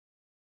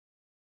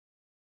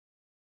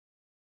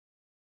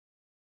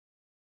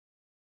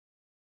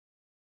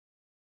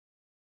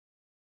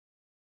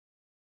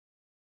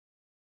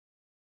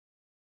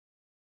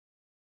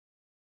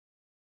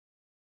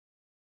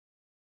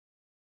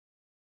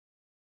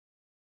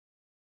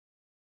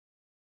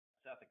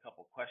Seth a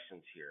couple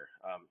questions here.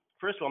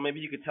 First of all, maybe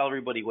you could tell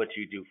everybody what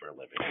you do for a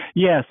living.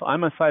 Yes,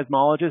 I'm a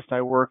seismologist.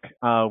 I work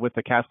with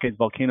the Cascade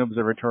Volcano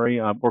Observatory,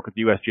 work with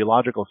the U.S.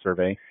 Geological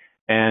Survey.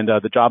 And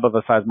the job of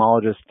a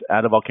seismologist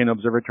at a volcano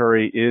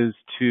observatory is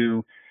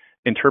to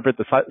interpret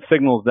the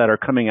signals that are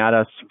coming at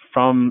us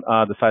from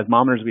the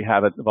seismometers we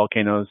have at the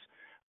volcanoes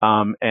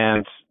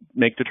and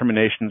make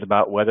determinations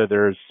about whether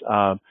there's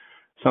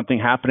something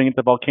happening at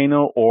the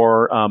volcano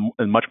or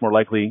a much more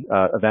likely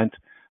event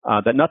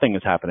that nothing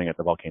is happening at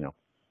the volcano.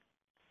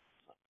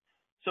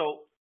 So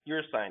you're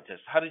a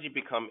scientist. How did you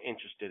become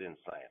interested in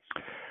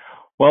science?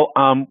 Well,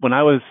 when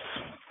I was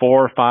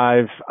 4 or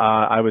 5,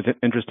 I was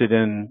interested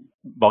in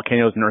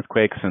volcanoes and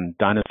earthquakes and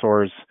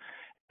dinosaurs,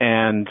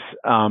 and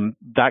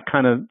that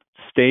kind of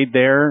stayed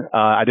there.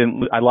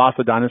 I lost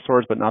the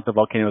dinosaurs, but not the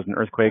volcanoes and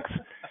earthquakes.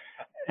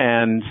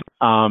 And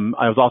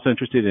I was also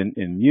interested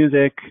in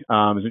music.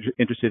 I was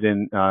interested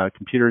in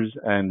computers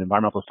and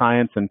environmental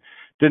science, and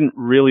didn't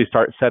really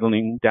start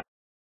settling down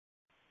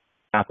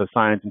math of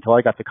science until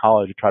I got to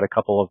college. I tried a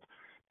couple of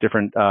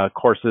different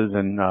courses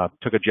and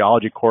took a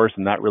geology course,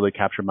 and that really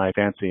captured my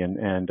fancy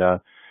and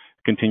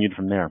continued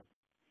from there.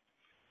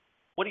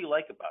 What do you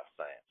like about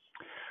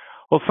science?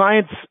 Well,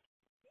 science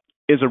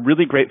is a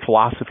really great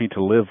philosophy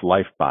to live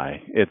life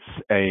by. It's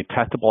a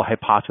testable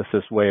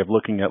hypothesis way of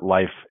looking at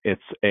life.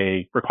 It's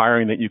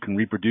requiring that you can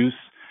reproduce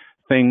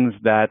things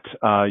that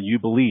you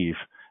believe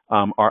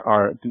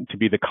are to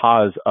be the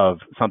cause of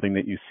something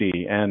that you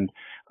see. And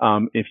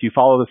if you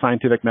follow the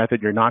scientific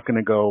method, you're not going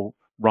to go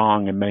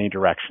wrong in many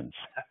directions.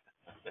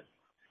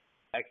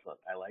 Excellent.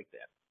 I like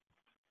that.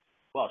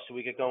 Well, should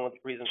we get going with the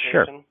presentation?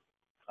 Sure.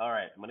 All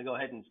right. I'm going to go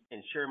ahead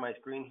and share my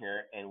screen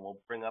here, and we'll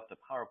bring up the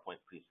PowerPoint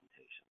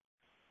presentation.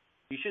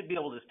 You should be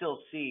able to still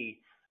see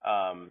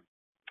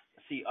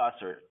us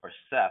or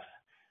Seth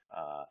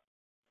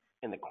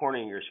in the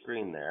corner of your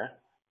screen there.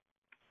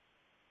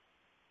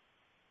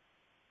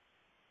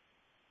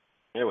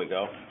 There we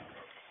go.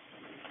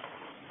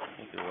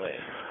 Take it away.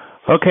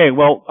 Okay,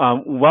 well,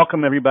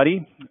 welcome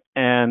everybody,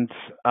 and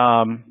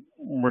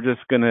we're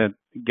just going to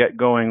get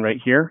going right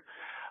here.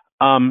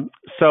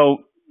 So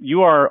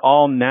you are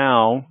all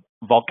now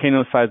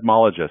volcano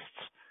seismologists,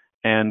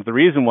 and the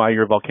reason why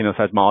you're volcano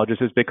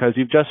seismologists is because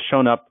you've just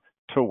shown up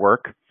to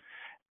work,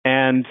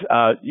 and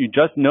you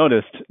just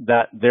noticed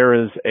that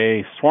there is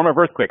a swarm of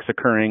earthquakes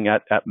occurring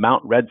at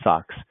Mount Red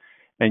Sox,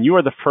 and you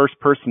are the first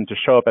person to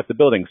show up at the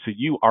building, so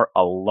you are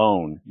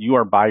alone. You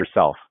are by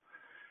yourself.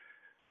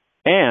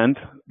 And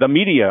the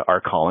media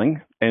are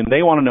calling, and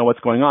they want to know what's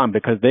going on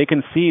because they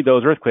can see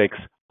those earthquakes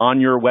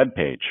on your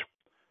webpage.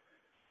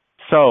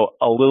 So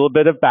a little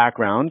bit of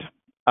background.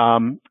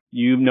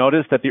 You've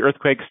noticed that the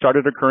earthquakes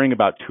started occurring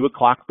about 2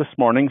 o'clock this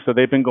morning, so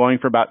they've been going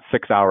for about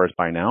 6 hours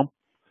by now.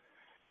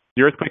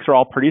 The earthquakes are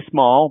all pretty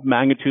small,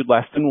 magnitude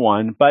less than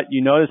 1, but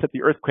you notice that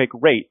the earthquake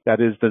rate,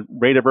 that is the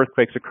rate of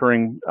earthquakes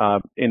occurring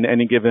in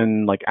any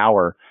given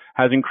hour,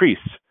 has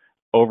increased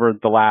over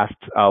the last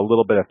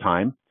little bit of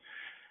time.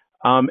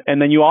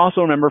 And then you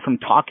also remember from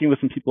talking with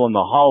some people in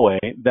the hallway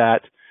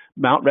that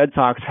Mount Red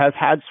Sox has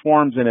had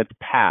swarms in its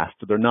past.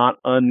 They're not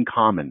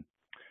uncommon.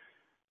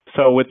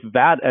 So with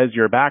that as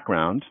your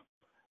background,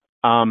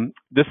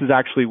 this is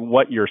actually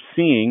what you're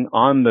seeing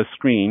on the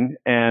screen.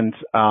 And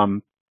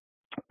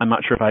I'm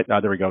not sure if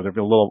there we go. There's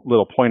a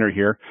little pointer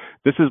here.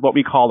 This is what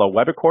we call a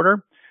web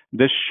recorder.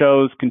 This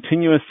shows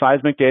continuous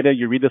seismic data.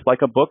 You read this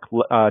like a book,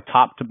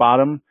 top to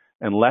bottom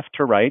and left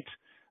to right.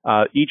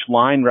 Each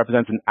line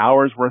represents an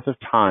hour's worth of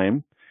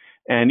time,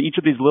 and each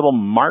of these little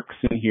marks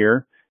in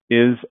here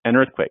is an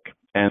earthquake.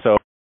 And so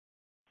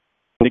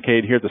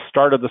indicate here the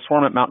start of the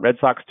swarm at Mount Red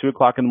Sox, 2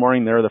 o'clock in the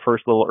morning. There are the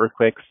first little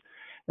earthquakes.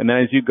 And then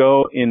as you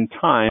go in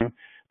time,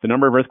 the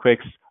number of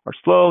earthquakes are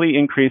slowly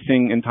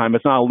increasing in time.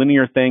 It's not a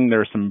linear thing.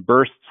 There are some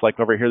bursts, like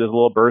over here, there's a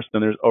little burst,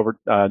 and there's over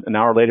an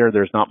hour later,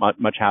 there's not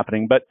much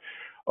happening. But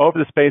over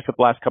the space of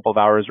the last couple of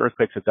hours,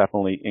 earthquakes have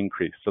definitely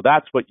increased. So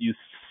that's what you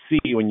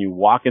see when you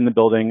walk in the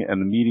building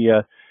and the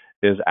media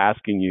is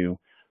asking you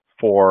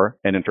for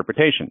an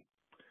interpretation.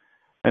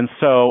 And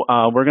so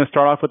we're going to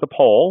start off with the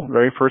poll,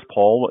 very first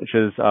poll, which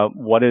is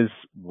what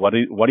do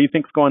you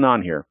think is going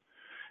on here?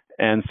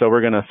 And so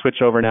we're going to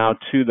switch over now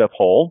to the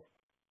poll.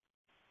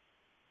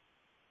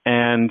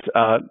 And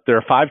there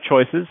are 5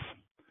 choices.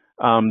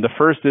 The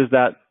first is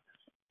that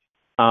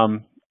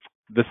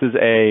this is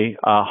a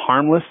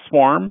harmless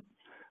swarm,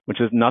 which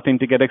is nothing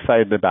to get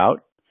excited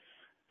about.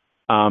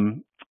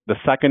 The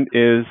second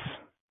is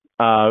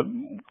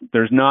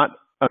there's not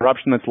an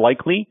eruption that's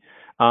likely,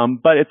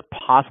 but it's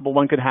possible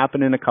one could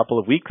happen in a couple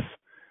of weeks.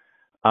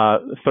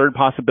 The third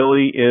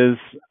possibility is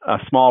a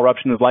small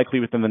eruption is likely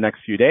within the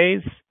next few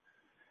days.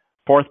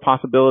 Fourth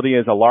possibility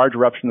is a large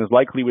eruption is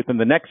likely within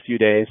the next few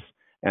days.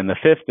 And the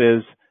fifth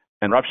is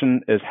an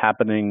eruption is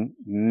happening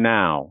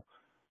now.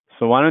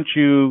 So why don't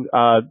you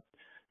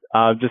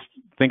just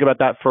think about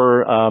that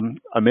for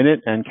a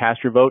minute and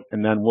cast your vote,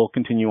 and then we'll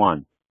continue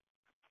on.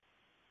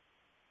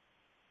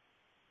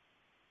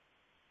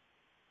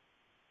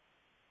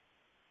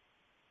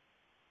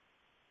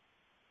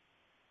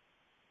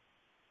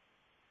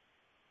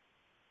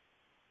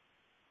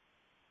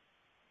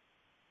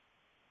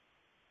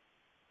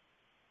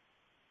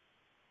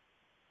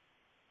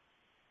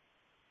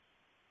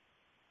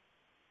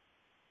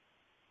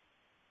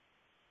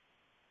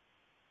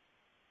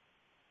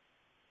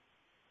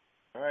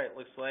 All right,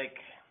 looks like,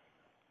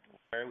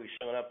 where are we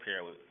showing up here?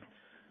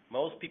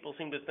 Most people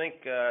seem to think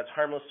it's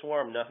harmless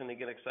swarm, nothing to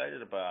get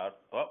excited about.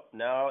 Oh,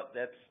 now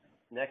that's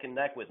neck and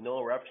neck with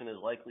no eruption is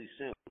likely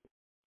soon.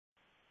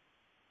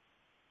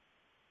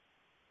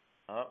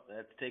 Oh,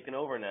 that's taken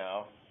over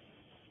now.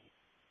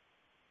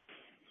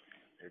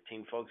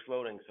 13 folks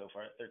voting so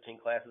far, 13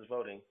 classes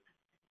voting.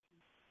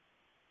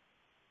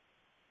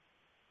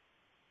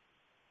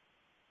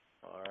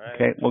 All right.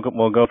 Okay,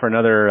 we'll go for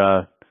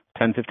another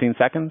 10, 15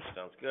 seconds.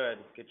 Sounds good.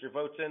 Get your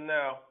votes in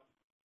now.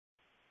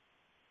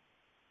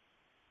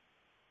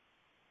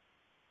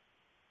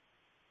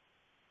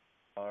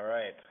 All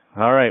right.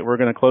 All right, we're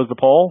going to close the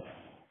poll.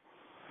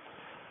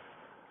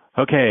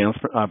 Okay,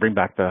 let's bring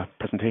back the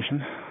presentation.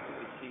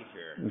 Let me see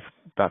here. It's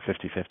about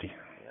 50-50.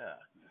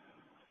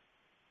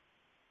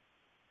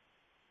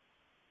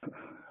 Yeah.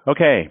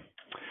 Okay.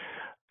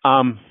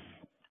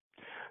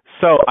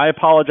 So I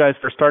apologize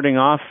for starting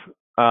off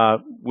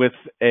with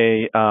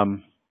a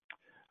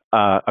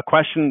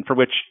question for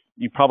which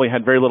you probably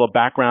had very little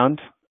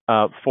background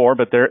for,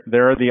 but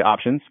there are the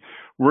options.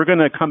 We're going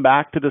to come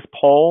back to this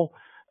poll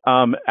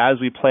as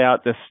we play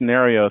out this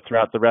scenario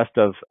throughout the rest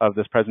of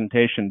this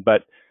presentation.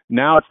 But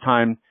now it's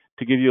time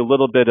to give you a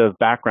little bit of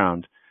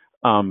background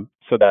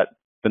so that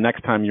the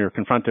next time you're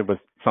confronted with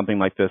something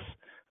like this,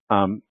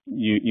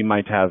 you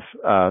might have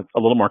a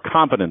little more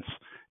confidence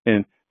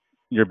in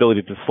your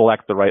ability to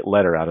select the right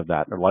letter out of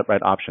that, or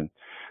right option.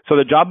 So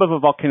the job of a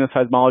volcano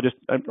seismologist,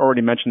 I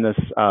already mentioned this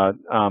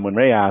when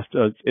Ray asked,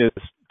 is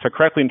to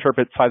correctly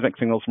interpret seismic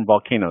signals from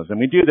volcanoes. And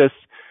we do this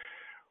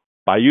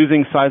by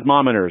using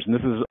seismometers. And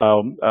this is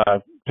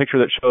a picture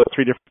that shows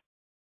three different.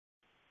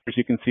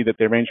 You can see that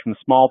they range from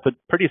small to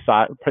pretty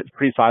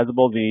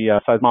sizable. The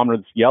seismometer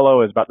that's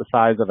yellow is about the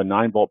size of a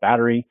 9-volt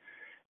battery.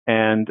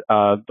 And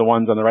the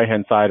ones on the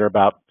right-hand side are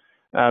about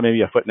maybe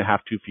 1.5 feet,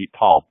 2 feet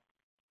tall.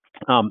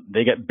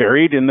 They get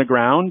buried in the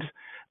ground,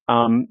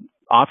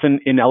 often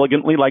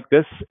inelegantly like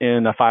this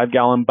in a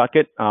 5-gallon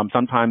bucket,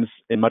 sometimes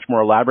in much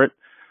more elaborate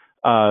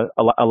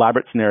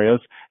scenarios.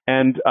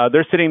 And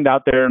they're sitting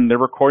out there and they're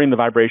recording the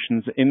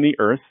vibrations in the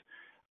earth.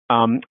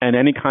 And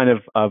any kind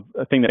of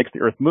thing that makes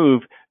the earth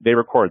move, they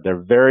record. They're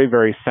very,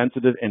 very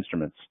sensitive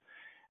instruments.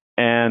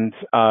 And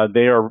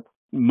they are,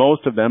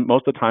 most of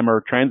the time,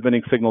 are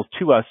transmitting signals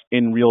to us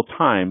in real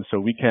time. So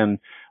we can,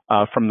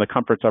 from the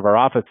comforts of our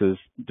offices,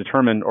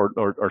 determine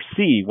or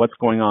see what's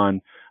going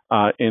on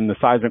in the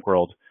seismic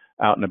world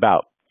out and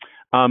about.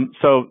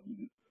 So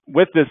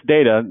with this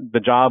data,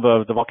 the job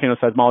of the volcano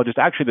seismologist,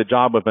 actually the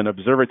job of an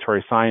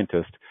observatory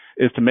scientist,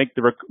 is to make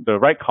the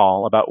right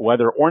call about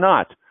whether or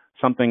not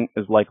something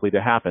is likely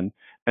to happen.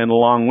 And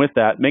along with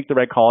that, make the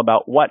right call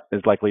about what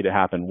is likely to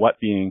happen. What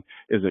being,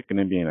 is it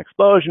going to be an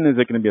explosion? Is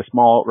it going to be a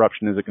small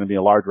eruption? Is it going to be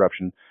a large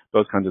eruption?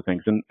 Those kinds of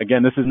things. And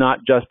again, this is not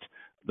just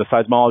the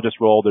seismologist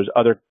role. There's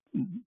other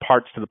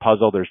parts to the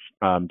puzzle. There's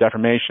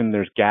deformation,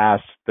 there's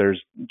gas,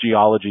 there's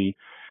geology.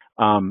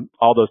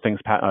 All those things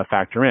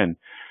factor in.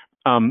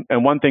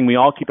 And one thing we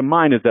all keep in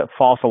mind is that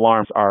false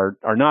alarms are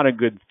not a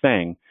good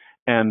thing.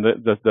 And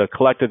the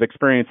collective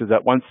experience is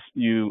that once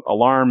you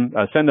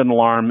send an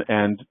alarm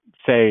and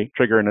say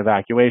trigger an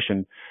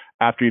evacuation,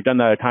 after you've done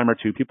that a time or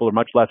two, people are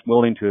much less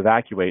willing to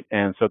evacuate.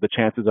 And so the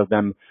chances of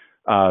them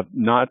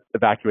not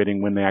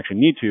evacuating when they actually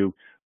need to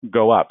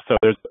go up. So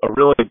there's a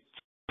really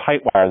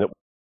tight wire that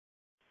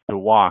to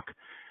walk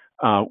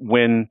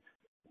when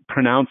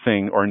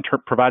pronouncing or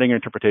providing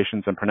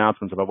interpretations and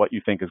pronouncements about what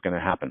you think is going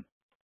to happen.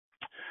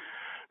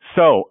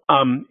 So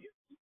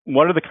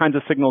what are the kinds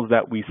of signals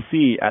that we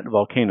see at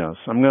volcanoes?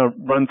 I'm going to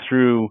run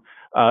through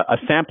a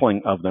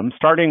sampling of them,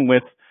 starting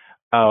with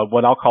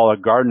what I'll call a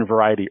garden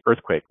variety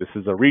earthquake. This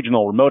is a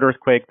regional remote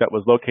earthquake that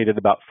was located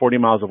about 40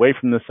 miles away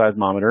from the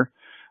seismometer.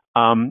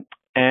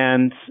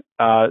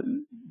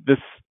 This,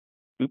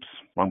 oops,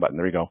 wrong button,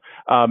 there we go,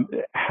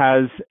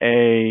 has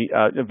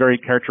a very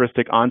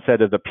characteristic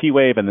onset of the P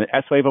wave and the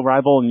S wave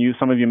arrival. And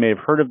some of you may have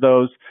heard of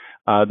those.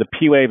 The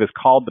P wave is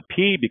called the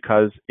P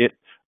because it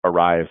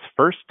arrives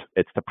first.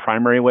 It's the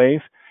primary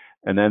wave.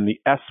 And then the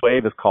S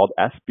wave is called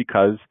S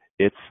because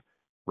it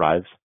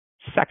arrives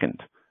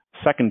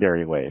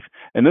secondary wave.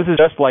 And this is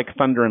just like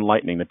thunder and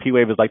lightning. The P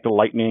wave is like the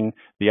lightning.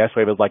 The S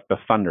wave is like the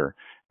thunder.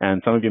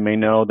 And some of you may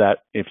know that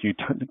if you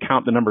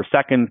count the number of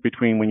seconds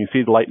between when you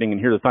see the lightning and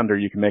hear the thunder,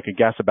 you can make a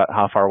guess about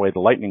how far away the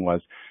lightning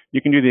was.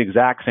 You can do the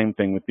exact same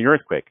thing with the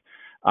earthquake.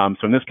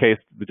 So in this case,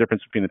 the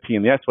difference between the P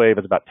and the S wave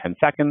is about 10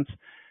 seconds.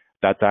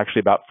 That's actually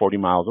about 40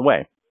 miles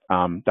away.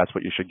 That's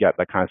what you should get,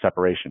 that kind of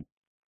separation.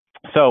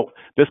 So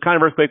this kind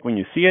of earthquake, when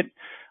you see it,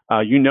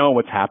 you know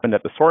what's happened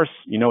at the source.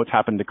 You know what's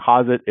happened to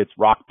cause it. It's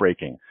rock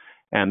breaking.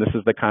 And this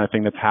is the kind of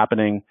thing that's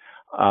happening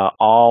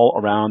all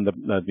around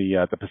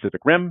the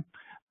Pacific Rim.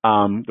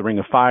 The Ring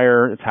of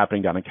Fire, it's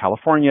happening down in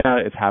California,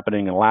 it's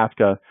happening in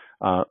Alaska.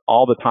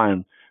 All the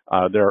time,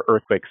 there are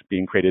earthquakes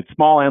being created,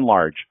 small and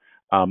large,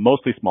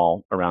 mostly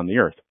small around the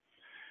Earth.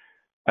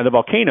 At the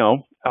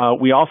volcano,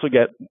 we also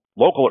get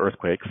local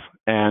earthquakes,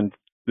 and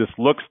this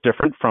looks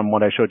different from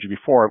what I showed you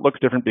before. It looks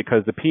different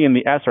because the P and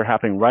the S are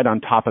happening right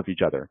on top of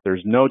each other.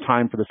 There's no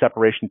time for the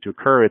separation to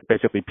occur. It's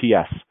basically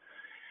PS.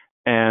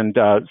 And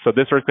so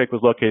this earthquake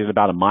was located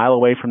about a mile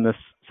away from this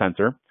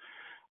sensor.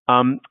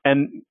 And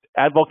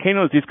at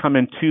volcanoes, these come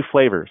in two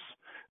flavors.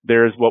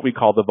 There's what we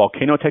call the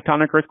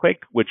volcano-tectonic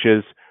earthquake, which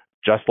is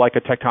just like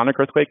a tectonic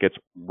earthquake. It's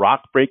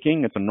rock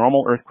breaking. It's a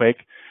normal earthquake.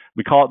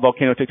 We call it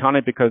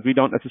volcano-tectonic because we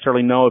don't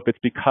necessarily know if it's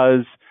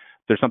because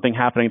there's something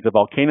happening at the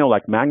volcano,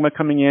 like magma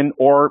coming in,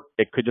 or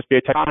it could just be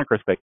a tectonic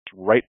earthquake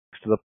right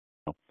next to the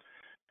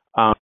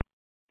volcano.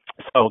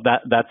 So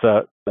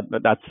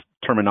that's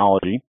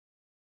terminology.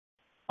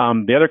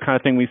 The other kind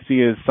of thing we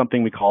see is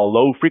something we call a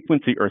low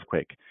frequency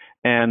earthquake.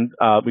 And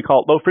we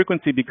call it low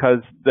frequency because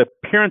the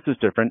appearance is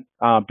different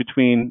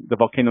between the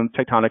volcano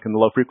tectonic and the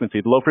low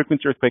frequency. The low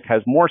frequency earthquake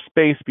has more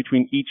space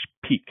between each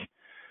peak.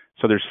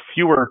 So there's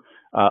fewer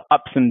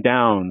ups and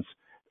downs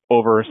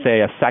over,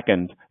 say, a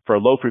second for a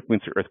low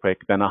frequency earthquake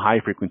than a high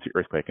frequency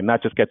earthquake. And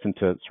that just gets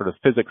into sort of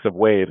physics of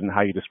waves and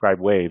how you describe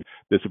waves.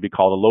 This would be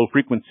called a low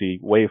frequency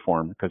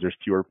waveform because there's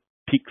fewer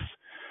peaks.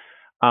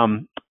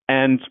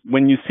 And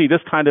when you see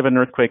this kind of an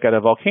earthquake at a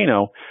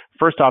volcano,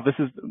 first off,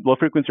 low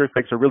frequency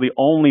earthquakes are really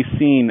only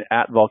seen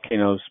at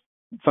volcanoes,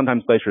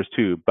 sometimes glaciers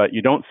too, but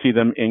you don't see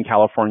them in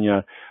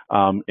California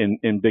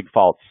in big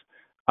faults.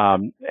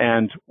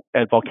 And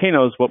at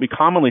volcanoes, what we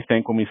commonly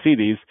think when we see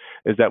these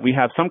is that we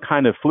have some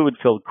kind of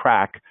fluid-filled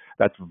crack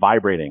that's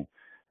vibrating.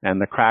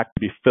 And the crack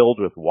could be filled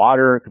with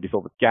water, it could be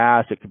filled with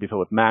gas, it could be filled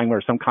with magma,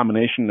 or some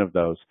combination of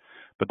those.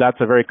 But that's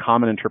a very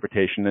common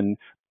interpretation. And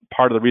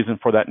part of the reason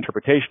for that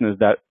interpretation is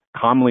that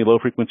commonly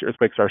low-frequency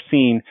earthquakes are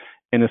seen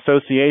in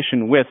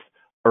association with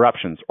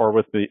eruptions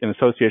or in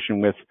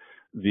association with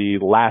the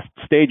last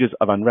stages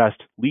of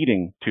unrest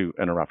leading to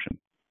an eruption.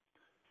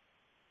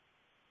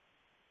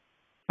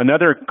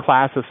 Another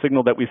class of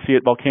signal that we see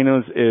at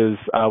volcanoes is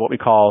what we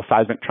call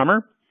seismic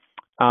tremor.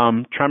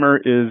 Tremor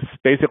is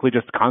basically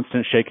just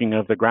constant shaking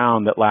of the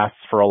ground that lasts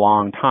for a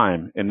long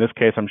time. In this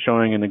case, I'm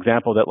showing an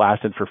example that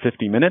lasted for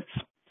 50 minutes.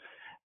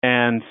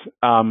 And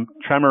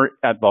tremor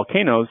at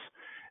volcanoes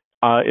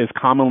is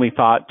commonly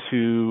thought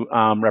to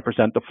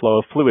represent the flow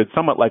of fluid,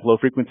 somewhat like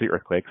low-frequency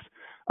earthquakes,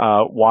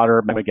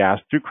 water, magma, gas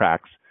through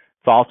cracks.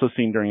 It's also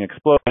seen during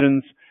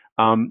explosions.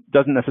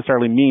 Doesn't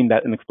necessarily mean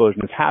that an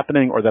explosion is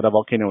happening or that a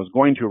volcano is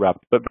going to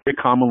erupt, but very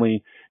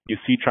commonly you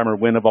see tremor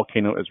when a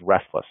volcano is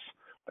restless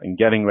and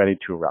getting ready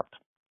to erupt.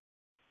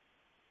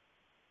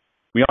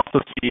 We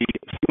also see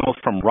signals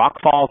from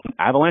rockfalls and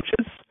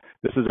avalanches.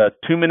 This is a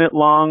 2-minute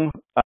long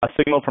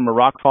signal from a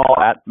rockfall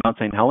at Mount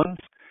St. Helens.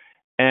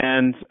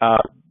 And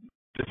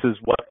this is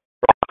what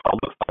rockfall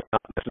looks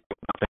like. This is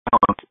Mount St.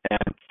 Helens.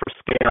 And for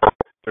scale,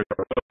 there's a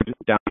road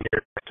down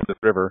here to the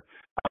river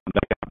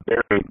that got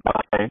buried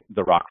by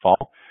the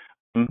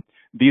rockfall.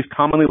 These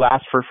commonly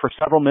last for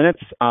several minutes.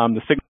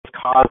 The signal is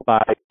caused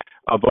by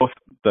both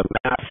the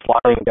mass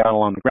sliding down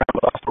along the ground,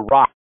 but also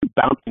rocks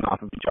bouncing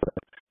off of each other.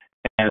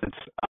 And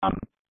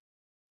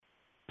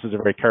this is a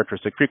very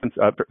characteristic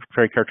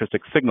very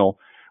characteristic signal.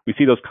 We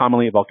see those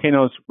commonly at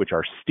volcanoes, which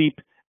are steep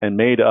and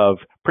made of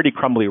pretty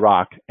crumbly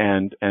rock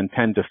and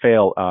tend to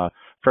fail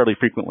fairly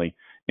frequently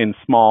in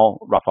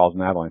small rockfalls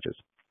and avalanches.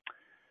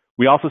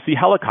 We also see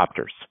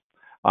helicopters.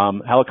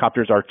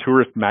 Helicopters are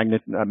tourist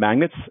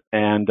magnets,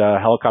 and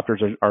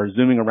helicopters are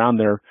zooming around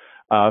there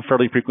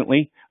fairly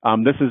frequently.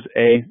 This is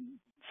a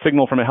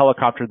signal from a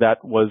helicopter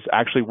that was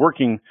actually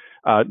working,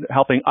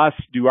 helping us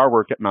do our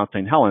work at Mount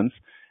St. Helens.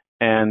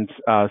 And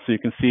so you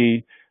can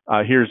see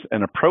here's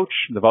an approach.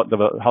 The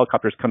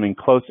helicopter is coming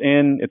close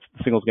in.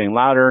 The signal's getting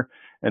louder.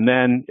 And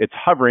then it's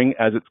hovering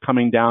as it's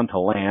coming down to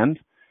land.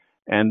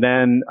 And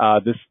then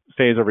this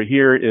phase over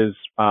here is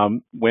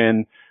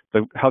when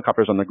the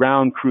helicopter's on the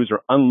ground, crews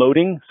are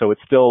unloading, so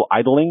it's still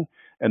idling,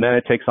 and then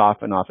it takes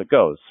off and off it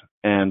goes.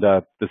 And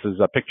this is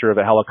a picture of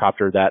a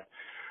helicopter that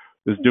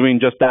is doing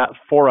just that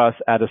for us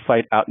at a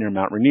site out near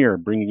Mount Rainier,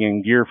 bringing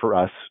in gear for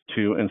us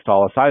to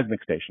install a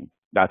seismic station.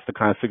 That's the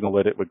kind of signal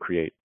that it would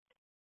create.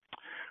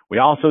 We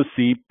also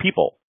see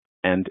people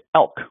and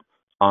elk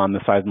on the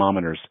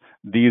seismometers.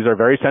 These are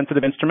very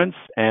sensitive instruments,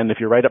 and if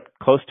you're right up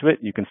close to it,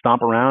 you can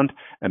stomp around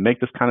and make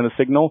this kind of a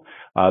signal.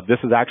 This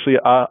is actually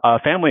a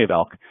family of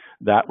elk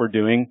that were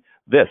doing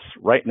this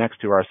right next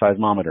to our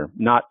seismometer.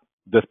 Not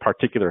this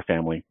particular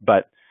family,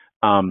 but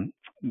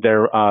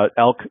their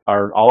elk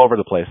are all over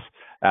the place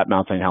at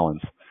Mount St.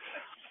 Helens.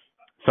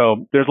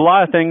 So there's a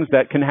lot of things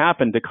that can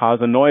happen to cause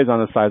a noise on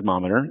the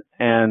seismometer,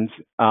 and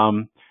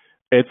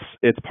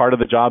it's part of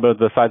the job of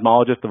the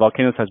seismologist, the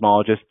volcano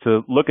seismologist,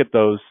 to look at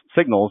those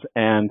signals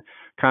and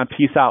kind of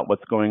piece out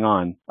what's going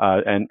on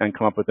and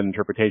come up with an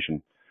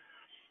interpretation.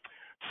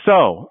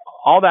 So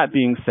all that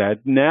being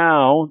said,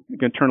 now you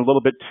can turn a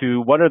little bit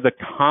to what are the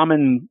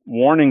common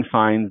warning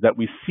signs that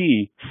we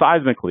see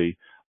seismically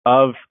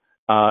of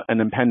an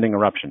impending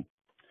eruption.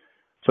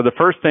 So the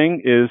first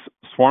thing is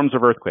swarms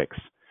of earthquakes.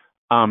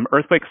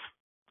 Earthquakes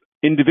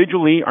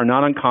individually are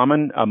not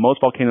uncommon. Most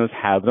volcanoes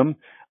have them.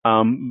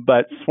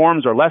 But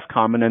swarms are less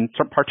common, and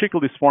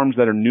particularly swarms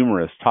that are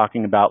numerous,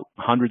 talking about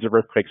hundreds of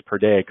earthquakes per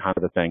day kind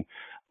of a thing.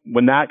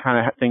 When that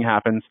kind of thing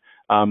happens,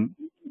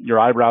 your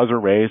eyebrows are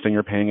raised and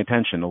you're paying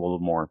attention a little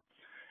more.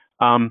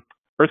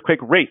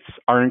 Earthquake rates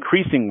are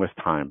increasing with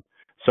time.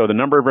 So the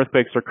number of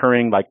earthquakes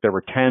occurring, like there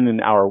were 10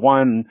 in hour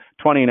 1,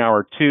 20 in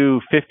hour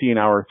 2, 50 in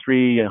hour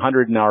 3,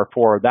 100 in hour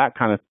 4, that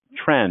kind of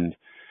trend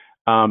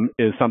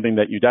is something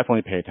that you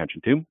definitely pay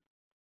attention to.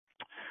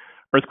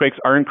 Earthquakes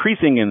are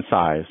increasing in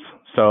size.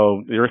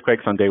 So the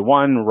earthquakes on day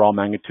 1 were all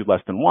magnitude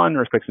less than 1.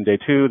 Earthquakes on day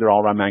 2, they're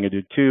all around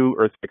magnitude 2.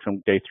 Earthquakes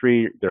on day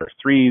 3, there are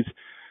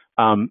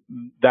 3s.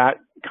 That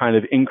kind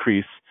of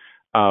increase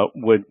is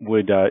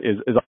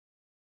what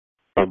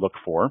I look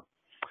for.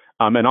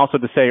 And also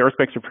to say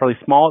earthquakes are fairly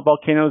small at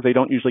volcanoes. They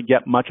don't usually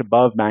get much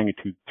above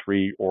magnitude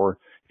 3, or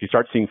if you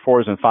start seeing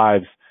 4s and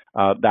 5s,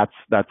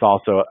 that's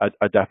also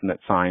a definite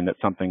sign that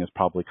something is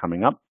probably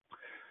coming up.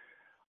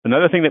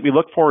 Another thing that we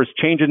look for is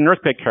change in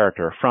earthquake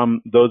character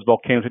from those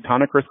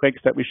volcano-tectonic earthquakes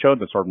that we showed,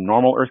 the sort of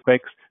normal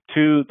earthquakes,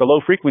 to the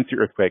low-frequency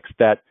earthquakes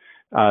that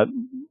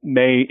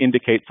may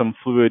indicate some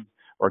fluid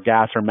or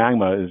gas or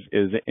magma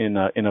is in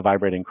a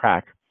vibrating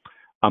crack.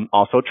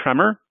 Also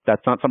tremor,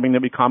 that's not something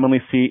that we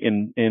commonly see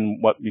in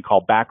what we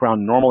call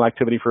background normal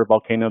activity for a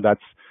volcano. That's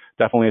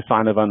definitely a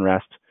sign of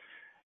unrest.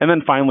 And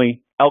then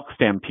finally, elk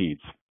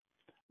stampedes,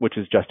 which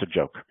is just a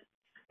joke.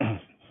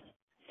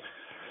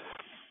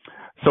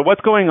 So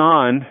what's going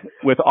on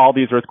with all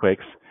these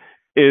earthquakes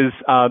is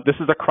this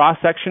is a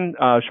cross-section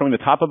showing the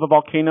top of a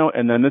volcano,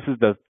 and then this is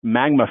the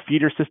magma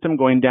feeder system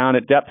going down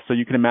at depth. So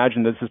you can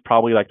imagine this is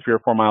probably like 3 or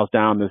 4 miles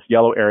down. This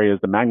yellow area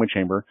is the magma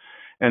chamber.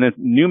 And as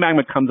new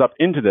magma comes up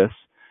into this,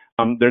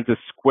 there's this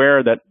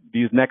square that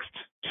these next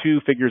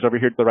 2 figures over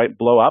here to the right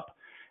blow up.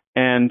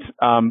 And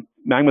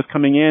magma's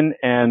coming in,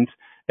 and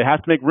it has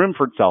to make room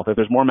for itself. If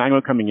there's more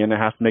magma coming in, it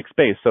has to make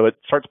space. So it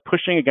starts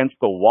pushing against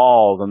the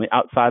walls on the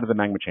outside of the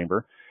magma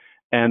chamber.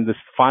 And this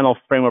final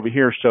frame over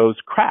here shows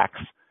cracks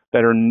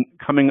that are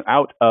coming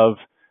out of,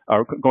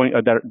 or going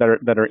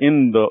that are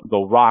in the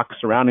rock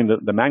surrounding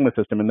the magma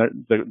system,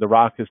 and the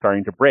rock is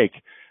starting to break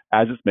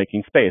as it's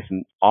making space.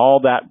 And all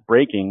that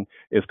breaking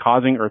is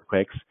causing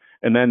earthquakes.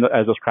 And then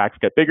as those cracks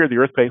get bigger, the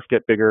earthquakes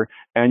get bigger,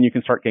 and you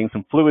can start getting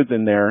some fluids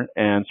in there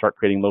and start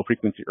creating low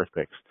frequency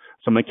earthquakes.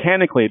 So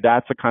mechanically,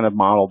 that's the kind of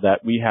model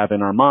that we have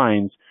in our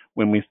minds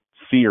when we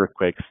see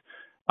earthquakes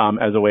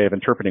as a way of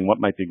interpreting what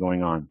might be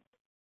going on.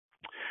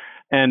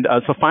 And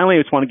so finally,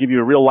 I just want to give you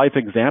a real life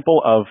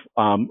example of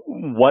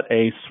what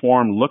a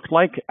swarm looked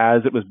like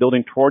as it was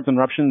building towards an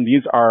eruption.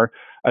 These are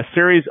a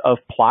series of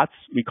plots.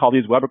 We call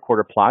these Web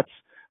recorder plots.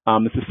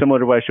 This is similar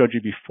to what I showed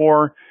you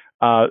before.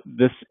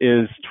 This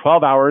is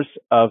 12 hours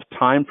of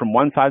time from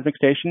one seismic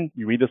station.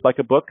 You read this like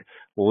a book,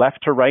 left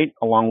to right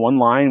along one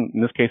line.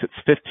 In this case, it's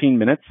 15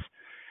 minutes,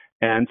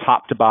 and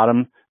top to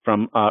bottom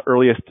from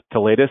earliest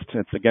to latest.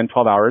 It's again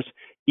 12 hours.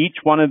 Each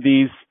one of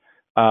these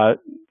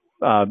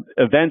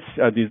events,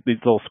 these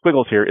little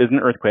squiggles here, is an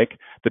earthquake.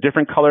 The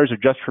different colors are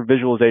just for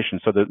visualization.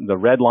 So the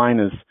red line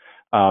is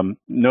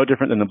no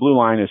different than the blue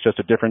line. It's just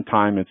a different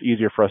time. It's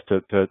easier for us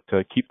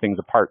to keep things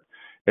apart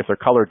if they're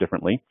colored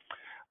differently.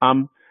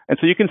 And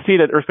so you can see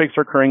that earthquakes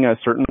are occurring at a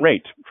certain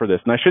rate for this.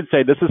 And I should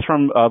say this is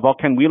from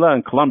Volcan Huila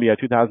in Colombia,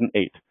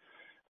 2008.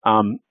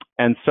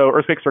 And so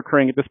earthquakes are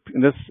occurring at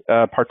in this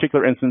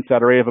particular instance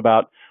at a rate of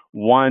about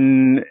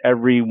 1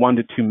 every 1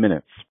 to 2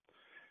 minutes.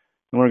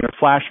 And we're going to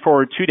flash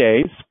forward 2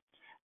 days,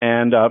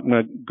 and I'm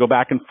going to go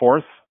back and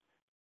forth.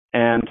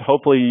 And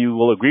hopefully you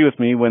will agree with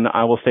me when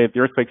I will say that the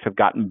earthquakes have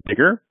gotten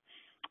bigger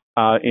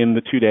in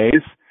the 2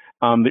 days.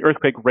 The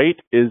earthquake rate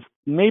is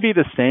maybe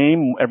the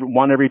same, every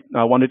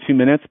 1 to 2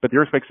 minutes, but the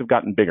earthquakes have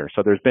gotten bigger.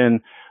 So there's been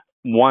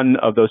one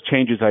of those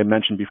changes I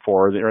mentioned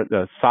before.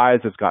 The size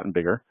has gotten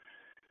bigger.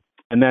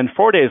 And then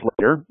 4 days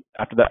later,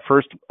 after that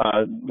first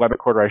web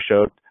recorder I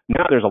showed,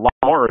 now there's a lot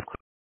more earthquakes,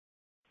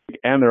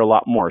 and there are a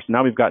lot more. So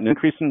now we've got an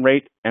increase in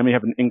rate, and we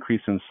have an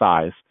increase in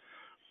size.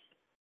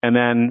 And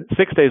then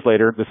 6 days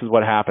later, this is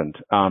what happened.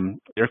 The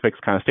earthquakes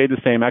kind of stayed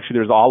the same. Actually,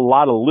 there's a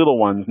lot of little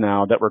ones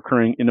now that were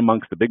occurring in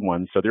amongst the big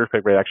ones. So the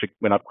earthquake rate actually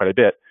went up quite a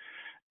bit.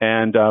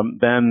 And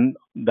then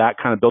that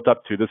kind of built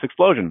up to this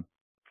explosion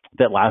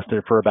that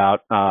lasted for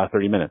about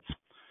 30 minutes.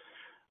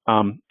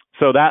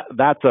 So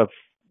that's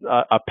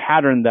a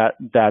pattern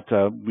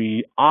that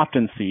we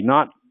often see,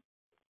 not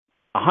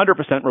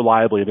 100%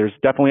 reliably. There's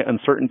definitely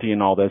uncertainty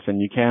in all this,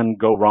 and you can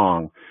go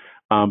wrong.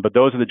 But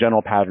those are the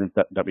general patterns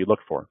that we look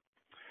for.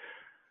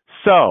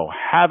 So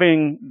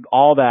having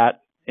all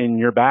that in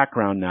your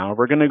background now,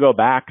 we're going to go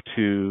back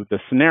to the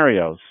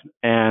scenarios.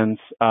 And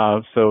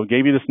so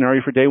gave you the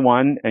scenario for day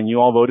 1, and you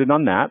all voted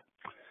on that.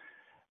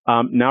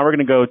 Now we're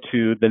going to go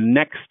to the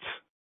next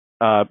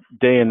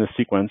day in the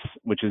sequence,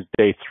 which is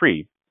day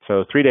 3.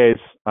 So 3 days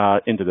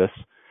into this.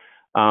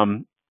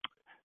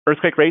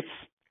 Earthquake rates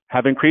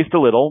have increased a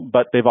little,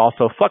 but they've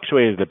also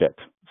fluctuated a bit.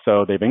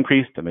 So they've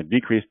increased, and they've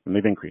decreased, and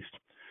they've increased.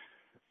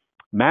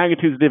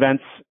 Magnitudes of the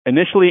events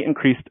initially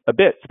increased a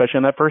bit, especially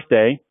on that first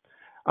day.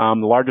 The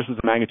largest was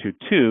a magnitude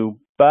 2,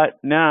 but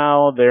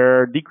now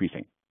they're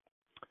decreasing.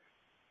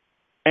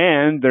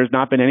 And there's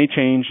not been any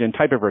change in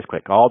type of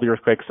earthquake. All the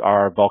earthquakes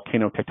are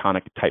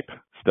volcanotectonic type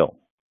still.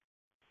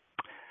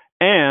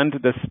 And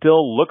this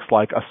still looks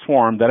like a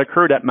swarm that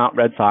occurred at Mount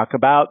Red Sox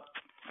about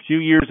a few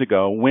years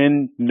ago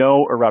when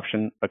no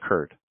eruption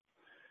occurred.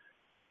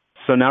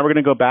 So now we're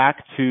going to go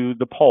back to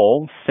the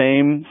poll,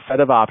 same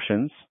set of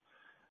options.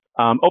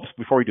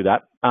 Before we do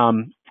that,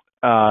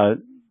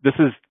 this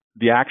is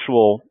the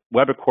actual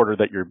web recorder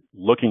that you're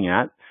looking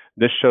at.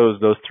 This shows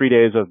those 3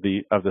 days of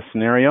the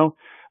scenario.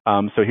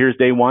 So here's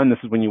day one. This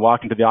is when you walk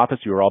into the office.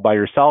 You were all by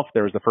yourself.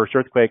 There was the first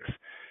earthquakes.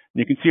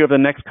 You can see over the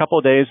next couple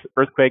of days,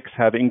 earthquakes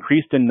have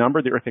increased in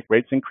number. The earthquake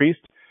rates increased.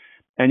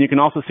 And you can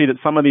also see that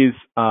some of these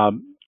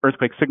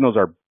earthquake signals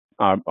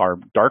are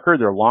darker.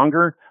 They're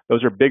longer.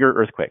 Those are bigger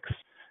earthquakes.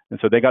 And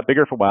so they got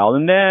bigger for a while.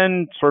 And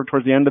then sort of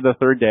towards the end of the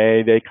third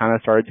day, they kind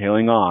of started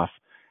tailing off.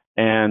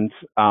 And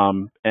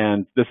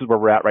this is where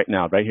we're at right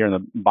now, right here in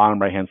the bottom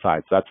right-hand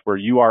side. So that's where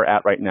you are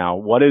at right now.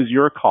 What is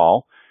your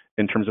call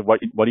in terms of what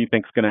do you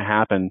think is going to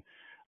happen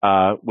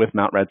with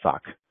Mount Red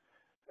Sox?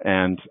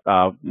 And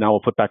now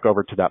we'll flip back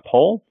over to that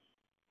poll.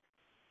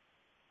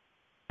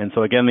 And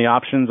so again, the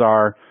options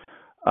are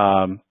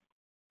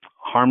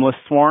harmless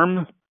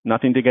swarm,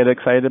 nothing to get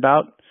excited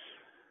about.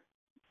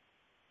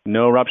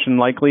 No eruption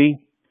likely,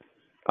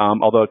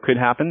 although it could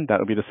happen. That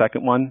would be the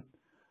second one.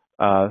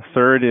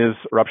 Third is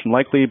eruption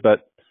likely,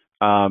 but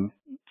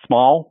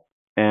small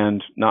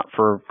and not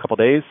for a couple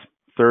days.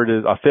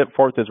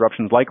 Fourth is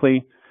eruptions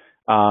likely,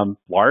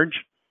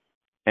 large.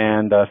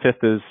 And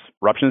fifth is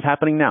eruption is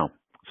happening now.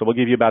 So we'll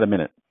give you about a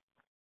minute.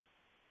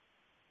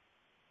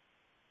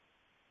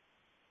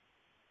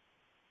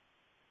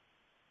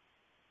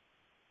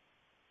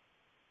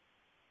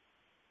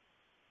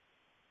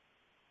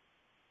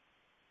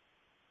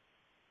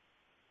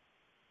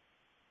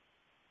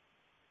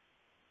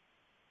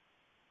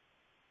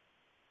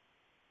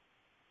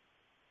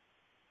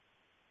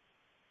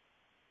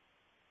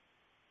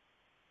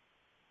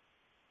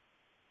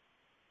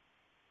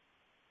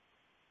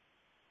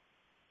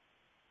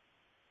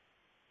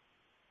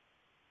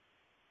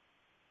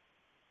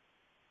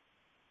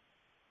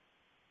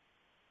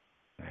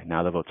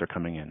 Now the votes are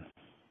coming in.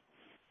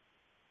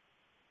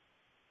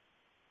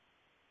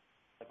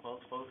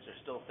 Most folks are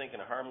still thinking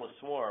a harmless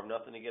swarm,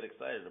 nothing to get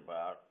excited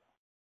about.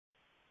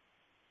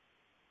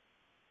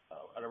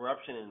 An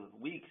eruption in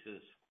weeks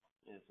is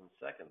in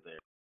second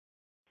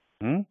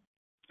there.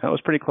 That was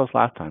pretty close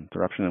last time. The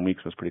eruption in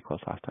weeks was pretty close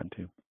last time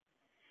too.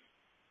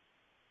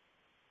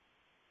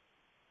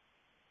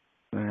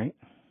 All right.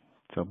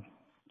 So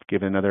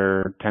give it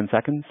another 10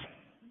 seconds.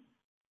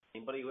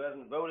 Anybody who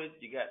hasn't voted,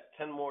 you got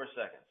 10 more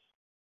seconds.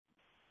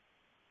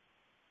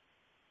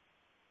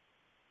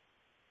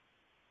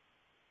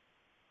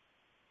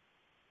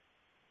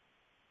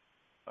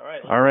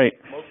 All right.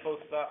 Most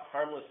folks thought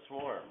harmless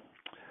swarm.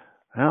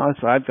 Well,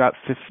 so I've got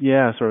 50.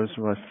 Yeah, so it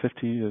was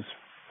 50 is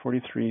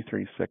 43,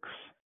 36,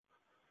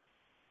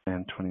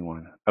 and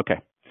 21. Okay.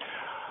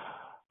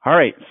 All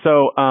right.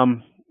 So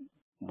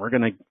we're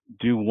going to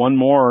do one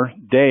more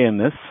day in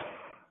this,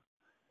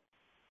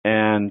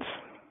 and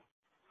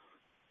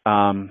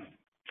all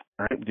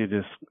right, do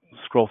this.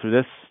 Scroll through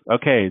this.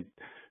 Okay.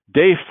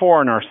 Day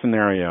 4 in our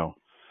scenario.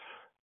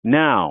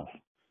 Now,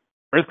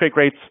 earthquake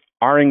rates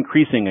are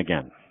increasing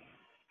again.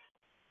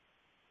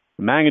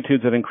 The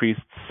magnitudes have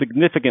increased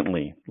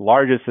significantly.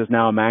 Largest is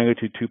now a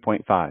magnitude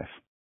 2.5.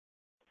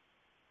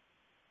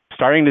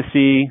 Starting to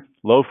see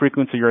low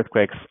frequency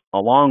earthquakes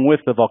along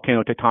with the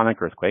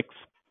volcanotectonic earthquakes.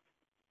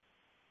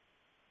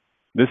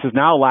 This has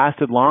now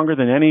lasted longer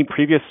than any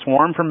previous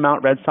swarm from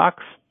Mount Red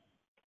Sox.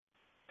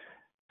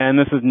 And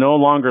this is no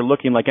longer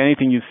looking like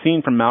anything you've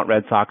seen from Mount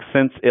Red Sox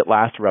since it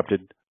last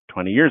erupted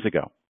 20 years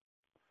ago.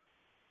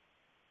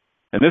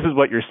 And this is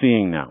what you're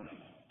seeing now.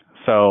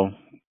 So,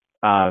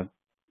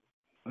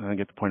 I'll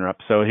get the pointer up.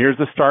 So here's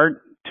the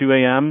start, 2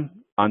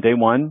 a.m. on day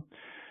 1.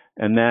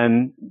 And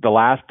then the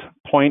last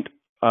point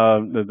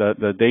of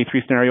the day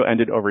 3 scenario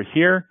ended over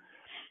here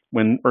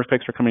when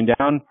earthquakes were coming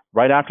down.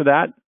 Right after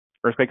that,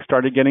 earthquakes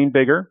started getting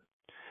bigger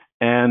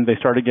and they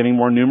started getting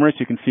more numerous.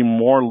 You can see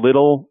more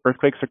little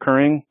earthquakes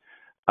occurring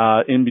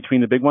in between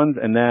the big ones.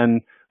 And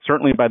then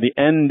certainly by the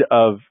end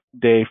of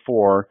day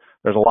 4,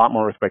 there's a lot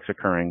more earthquakes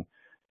occurring.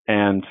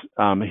 And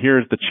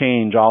here's the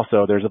change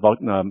also. There's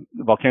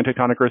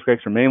volcanotectonic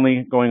earthquakes are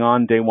mainly going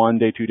on day 1,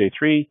 day 2, day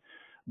 3.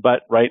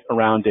 But right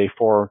around day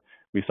 4,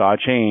 we saw a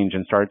change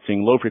and started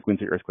seeing low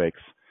frequency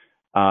earthquakes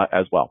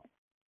as well.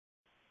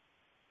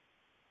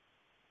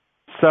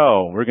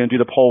 So we're going to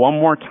do the poll one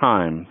more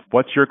time.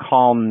 What's your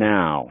call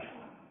now?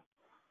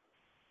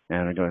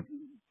 And I'm going to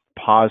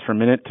pause for a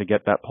minute to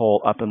get that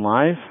poll up and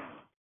live.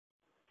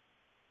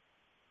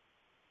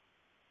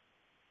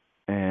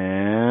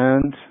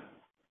 And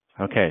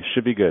okay,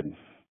 should be good.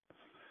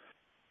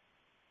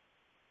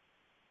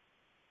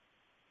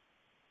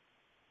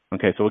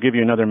 Okay, so we'll give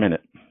you another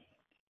minute.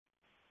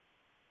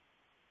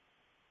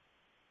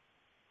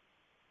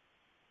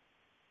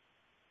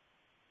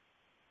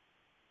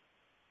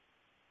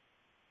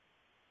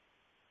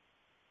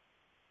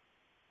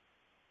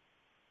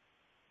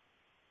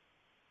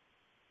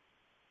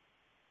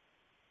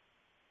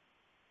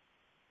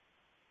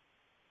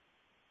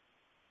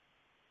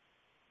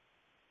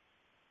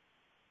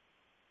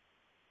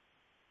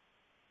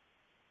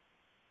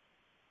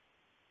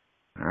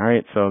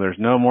 right, so there's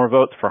no more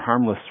votes for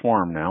harmless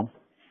swarm now.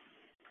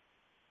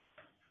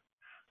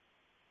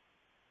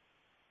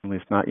 At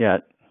least not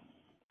yet.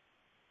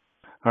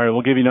 All right,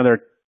 we'll give you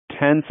another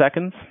 10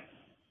 seconds.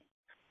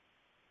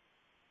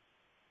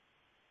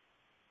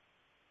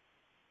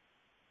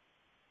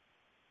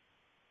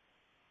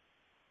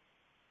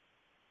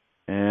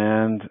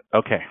 And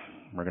okay,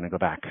 we're going to go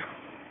back.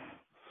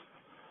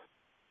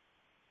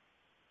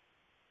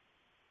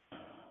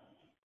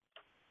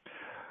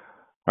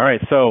 All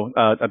right, so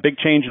a big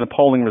change in the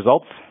polling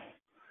results.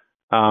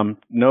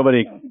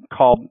 Nobody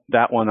called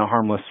that one a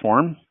harmless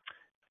swarm.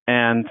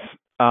 And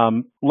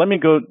let me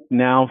go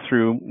now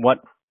through what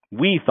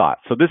we thought.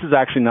 So this is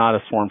actually not a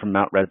swarm from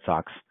Mount Red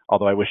Sox,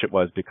 although I wish it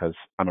was because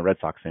I'm a Red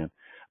Sox fan.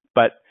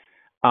 But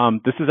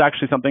this is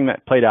actually something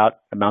that played out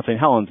at Mount St.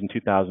 Helens in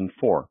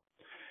 2004.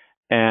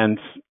 And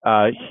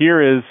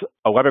here is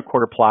a weather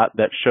quarter plot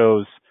that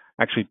shows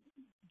actually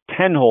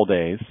 10 whole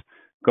days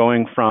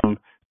going from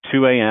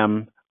 2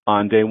 a.m.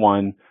 on day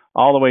 1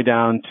 all the way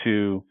down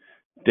to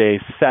day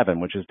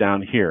 7, which is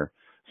down here.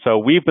 So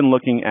we've been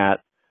looking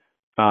at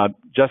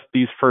just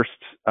these first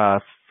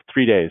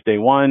 3 days, day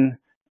 1,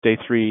 day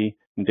 3,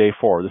 and day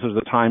 4. This was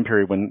the time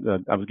period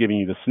when I was giving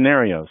you the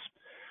scenarios.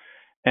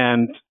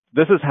 And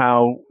this is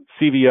how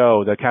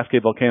CVO, the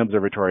Cascade Volcano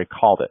Observatory,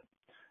 called it.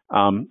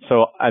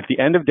 So at the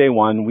end of day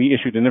 1, we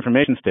issued an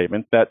information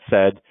statement that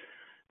said,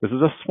 this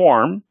is a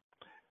swarm.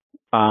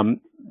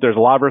 There's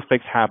a lot of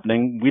earthquakes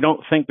happening. We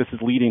don't think this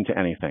is leading to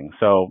anything.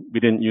 So we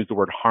didn't use the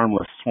word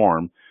harmless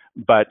swarm,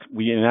 but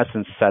we in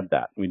essence said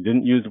that. We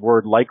didn't use the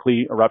word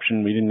likely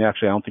eruption. We didn't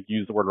actually, I don't think,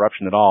 use the word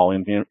eruption at all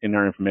in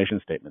our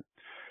information statement.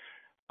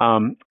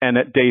 And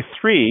at day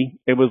 3,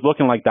 it was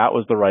looking like that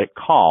was the right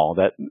call,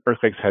 that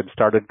earthquakes had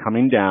started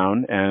coming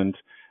down and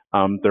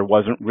there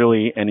wasn't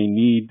really any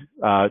need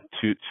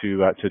to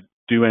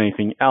do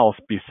anything else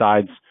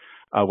besides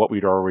what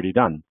we'd already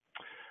done.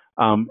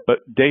 But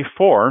day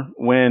 4,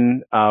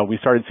 when we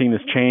started seeing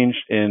this change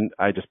in,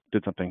 I just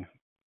did something.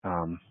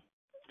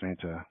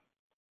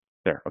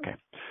 There, okay.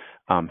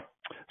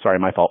 Sorry,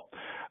 my fault.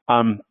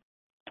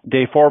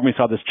 Day 4, we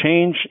saw this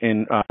change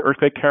in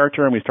earthquake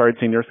character, and we started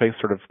seeing the earthquakes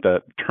sort of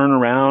the turn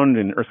around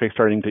and earthquakes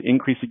starting to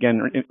increase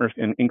again,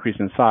 and increase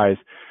in size.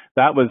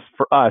 That was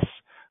for us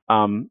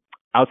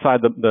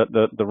outside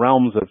the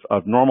realms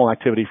of normal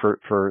activity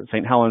for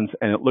St. Helens,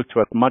 and it looked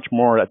to us much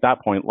more at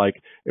that point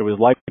like it was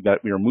likely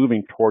that we were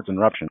moving towards an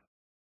eruption.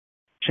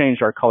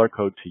 Changed our color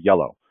code to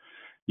yellow.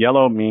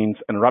 Yellow means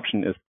an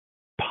eruption is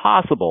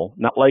possible,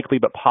 not likely,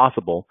 but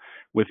possible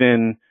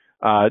within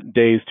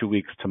days to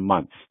weeks to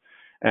months.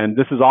 And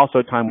this is also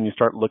a time when you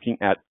start looking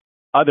at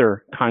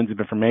other kinds of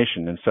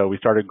information. And so we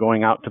started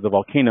going out to the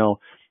volcano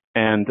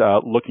and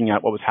looking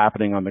at what was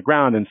happening on the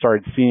ground and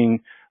started seeing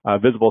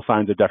visible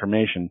signs of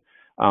deformation.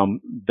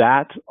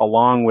 That,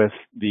 along with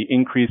the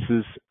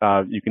increases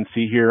you can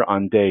see here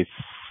on day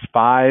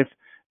 5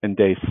 and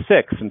day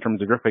 6 in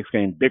terms of earthquakes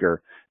getting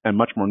bigger and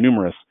much more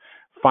numerous,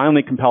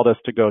 finally compelled us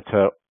to go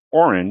to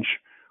orange,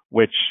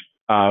 which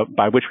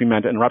by which we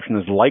meant an eruption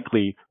is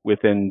likely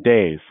within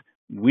days.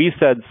 We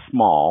said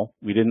small.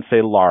 We didn't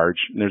say large.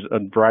 And there's a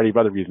variety of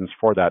other reasons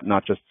for that,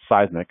 not just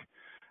seismic.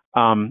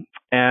 And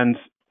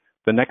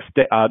the next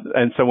day,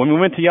 and so when we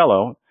went to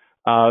yellow,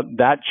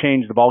 that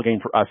changed the ballgame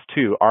for us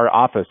too. Our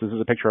office, this is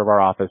a picture of our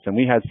office, and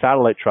we had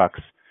satellite trucks.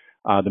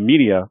 The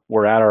media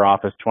were at our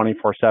office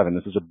 24/7.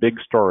 This is a big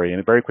story, and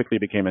it very quickly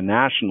became a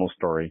national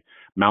story.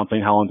 Mount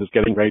St. Helens is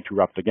getting ready to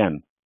erupt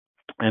again.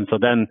 And so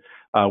then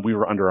we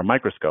were under a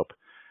microscope.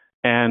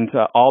 And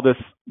all this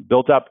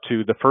built up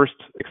to the first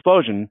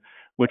explosion,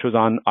 which was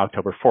on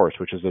October 4th,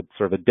 which is a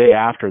sort of a day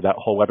after that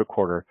whole weather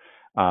quarter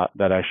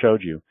that I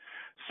showed you.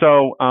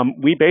 So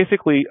we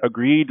basically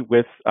agreed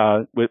with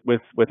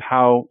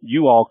how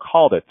you all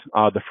called it.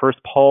 The first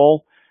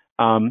poll,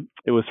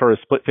 it was sort of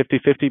split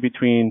 50-50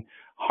 between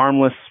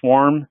harmless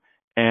swarm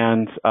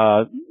and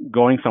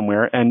going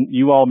somewhere. And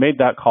you all made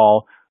that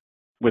call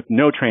with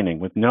no training,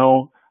 with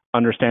no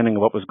understanding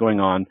of what was going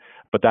on.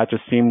 But that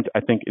just seemed, I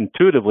think,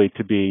 intuitively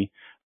to be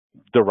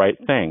the right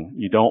thing.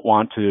 You don't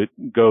want to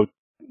go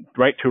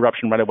right to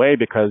eruption right away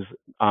because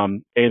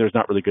A, there's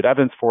not really good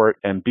evidence for it,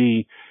 and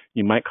B,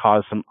 you might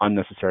cause some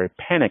unnecessary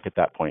panic at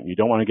that point. You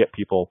don't want to get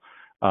people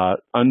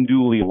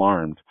unduly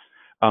alarmed.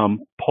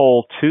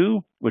 Poll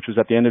 2, which was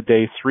at the end of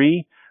day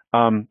 3,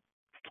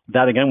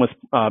 that again was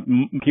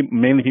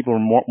mainly people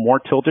were more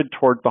tilted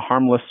toward the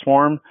harmless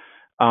swarm.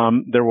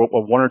 There were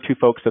 1 or 2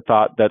 folks that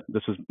thought that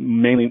this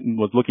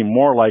was looking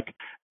more like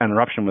an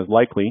eruption was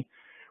likely,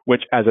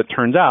 which, as it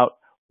turns out,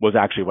 was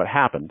actually what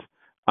happened.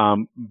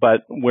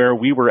 But where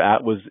we were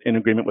at was in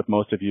agreement with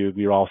most of you.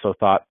 We also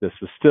thought this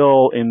was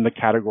still in the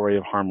category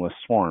of harmless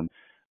swarm.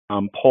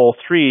 Poll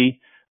 3,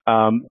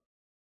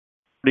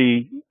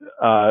 pretty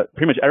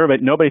much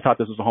everybody, nobody thought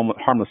this was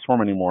a harmless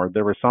swarm anymore.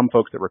 There were some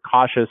folks that were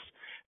cautious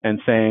and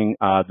saying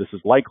this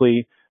is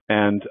likely,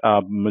 and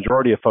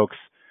majority of folks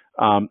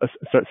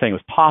saying it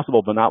was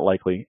possible but not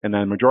likely, and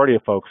then majority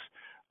of folks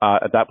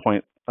at that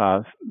point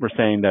were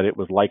saying that it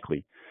was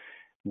likely.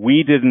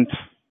 We didn't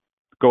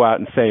go out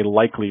and say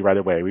likely right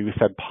away. We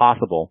said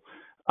possible.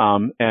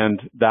 And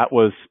that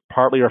was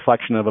partly a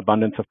reflection of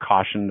abundance of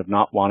caution, of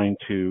not wanting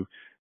to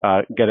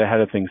get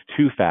ahead of things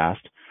too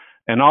fast.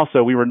 And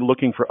also, we were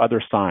looking for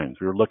other signs.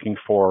 We were looking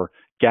for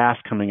gas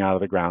coming out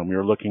of the ground. We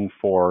were looking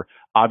for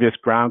obvious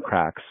ground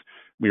cracks.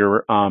 We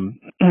were,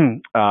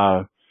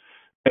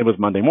 it was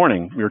Monday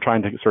morning. We were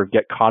trying to sort of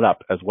get caught up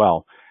as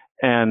well.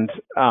 And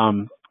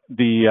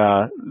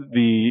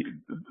the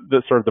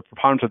sort of the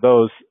preponderance of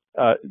those,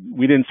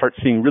 we didn't start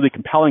seeing really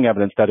compelling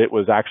evidence that it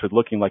was actually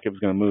looking like it was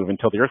going to move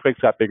until the earthquakes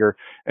got bigger,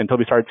 until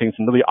we started seeing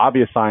some really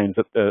obvious signs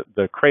that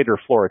the crater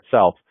floor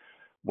itself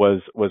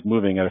was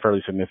moving at a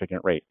fairly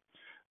significant rate.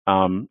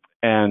 And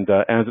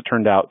as it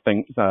turned out,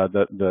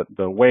 the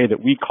way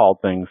that we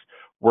called things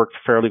worked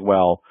fairly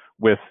well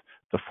with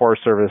the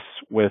Forest Service,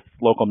 with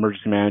local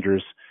emergency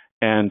managers,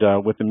 and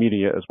with the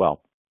media as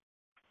well.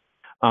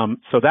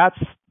 So that's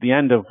the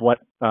end of what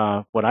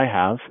I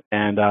have,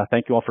 and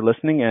thank you all for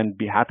listening, and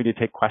be happy to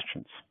take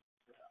questions.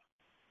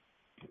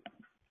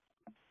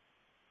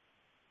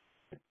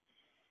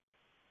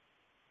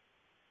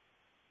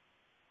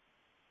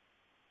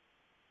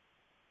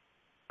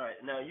 All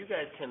right, now you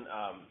guys can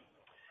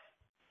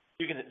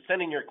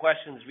send in your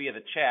questions via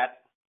the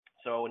chat.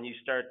 So when you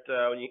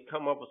when you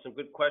come up with some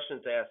good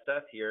questions to ask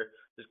Seth here,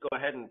 just go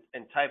ahead and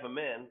type them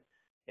in,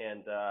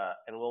 and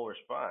we'll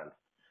respond.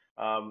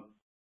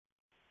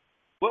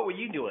 What were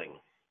you doing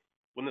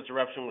when this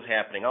eruption was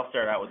happening? I'll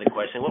start out with a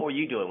question. What were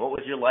you doing? What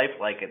was your life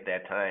like at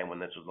that time when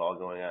this was all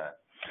going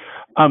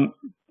on?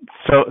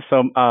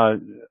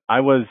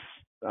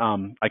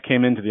 I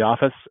came into the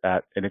office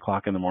at 8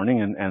 o'clock in the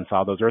morning and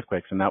saw those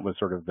earthquakes, and that was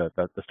sort of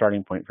the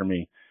starting point for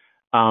me.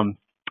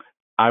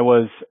 I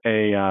was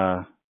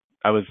a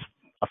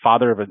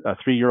father of a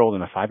 3-year-old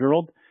and a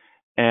 5-year-old,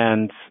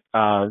 and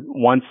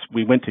once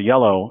we went to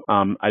yellow,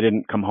 I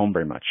didn't come home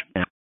very much.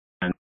 And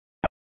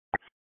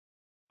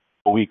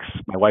weeks,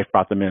 my wife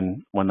brought them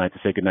in one night to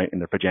say goodnight in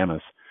their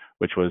pajamas,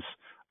 which was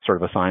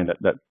sort of a sign that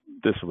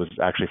this was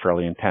actually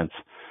fairly intense.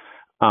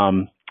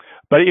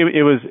 But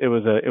it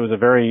was a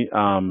very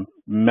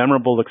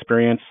memorable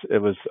experience.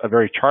 It was a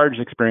very charged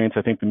experience.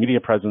 I think the media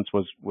presence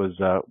was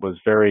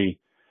very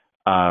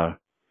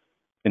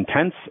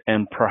intense,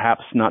 and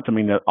perhaps not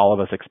something that all of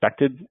us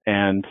expected.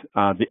 And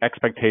the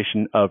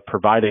expectation of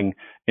providing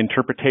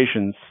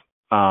interpretations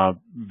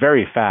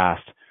very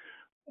fast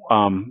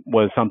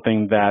was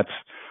something that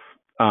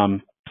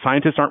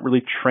scientists aren't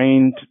really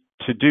trained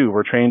to do.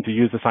 We're trained to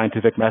use the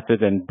scientific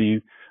method and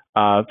be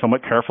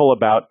somewhat careful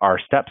about our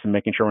steps and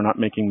making sure we're not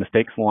making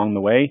mistakes along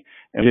the way.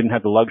 And we didn't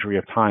have the luxury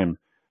of time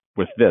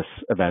with this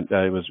event.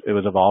 It was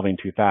evolving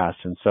too fast,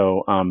 and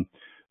so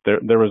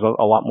there was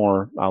a lot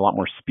more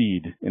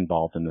speed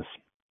involved in this.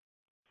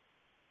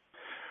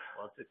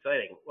 Well, it's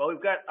exciting. Well,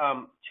 we've got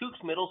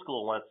Tukes Middle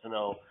School wants to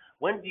know,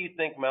 when do you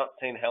think Mount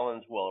St.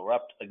 Helens will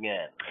erupt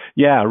again?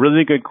 Yeah,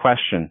 really good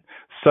question.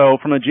 So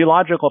from a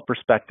geological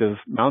perspective,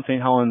 Mount St.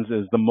 Helens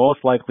is the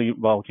most likely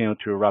volcano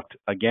to erupt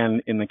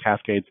again in the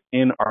Cascades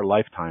in our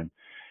lifetime.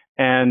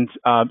 And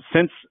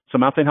so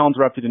Mount St. Helens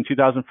erupted in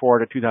 2004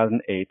 to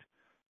 2008.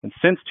 And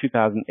since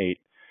 2008,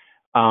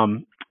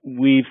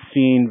 we've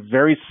seen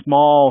very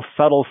small,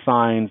 subtle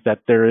signs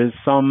that there is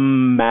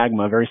some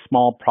magma, very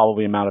small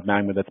probably amount of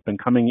magma that's been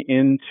coming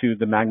into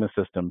the magma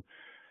system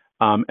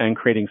and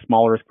creating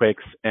small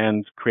earthquakes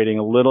and creating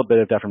a little bit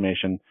of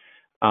deformation.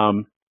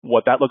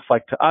 What that looks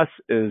like to us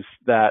is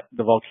that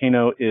the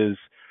volcano is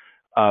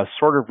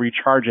sort of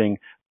recharging,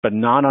 but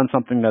not on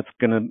something that's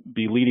going to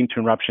be leading to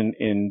eruption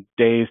in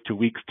days to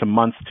weeks to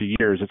months to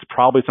years. It's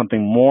probably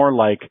something more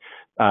like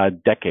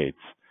decades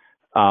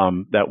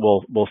that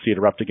we'll see it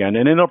erupt again.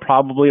 And it'll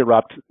probably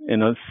erupt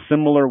in a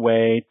similar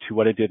way to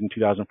what it did in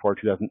 2004,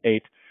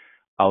 2008,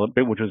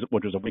 which was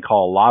what we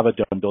call a lava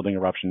dome building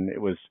eruption. It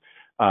was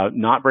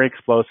not very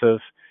explosive.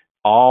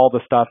 All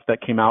the stuff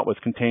that came out was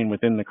contained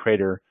within the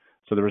crater,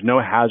 so there was no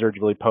hazard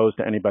really posed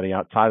to anybody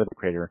outside of the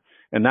crater.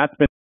 And that's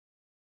been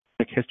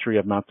the history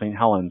of Mount St.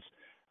 Helens.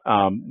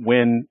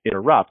 When it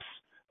erupts,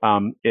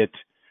 like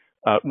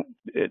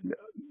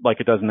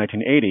it does in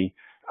 1980,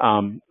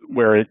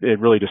 where it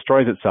really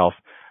destroys itself,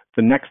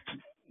 the next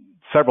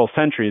several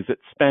centuries, it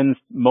spends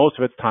most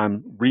of its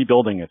time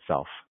rebuilding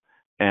itself.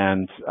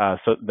 And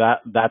so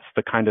that's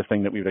the kind of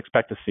thing that we would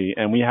expect to see.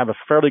 And we have a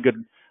fairly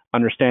good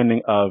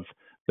understanding of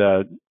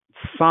the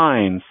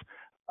signs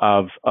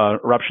of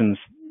eruptions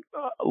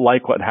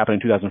like what happened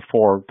in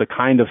 2004, the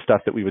kind of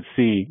stuff that we would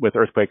see with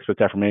earthquakes, with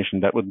deformation,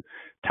 that would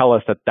tell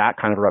us that that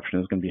kind of eruption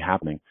is going to be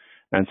happening.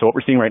 And so what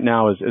we're seeing right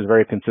now is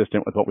very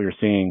consistent with what we were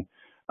seeing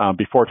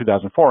before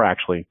 2004,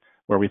 actually,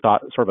 where we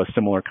thought sort of a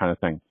similar kind of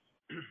thing.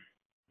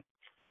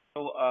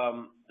 So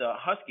the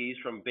Huskies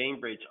from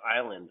Bainbridge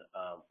Island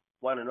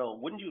want to know,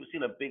 wouldn't you have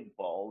seen a big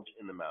bulge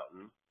in the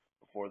mountain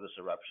before this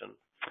eruption?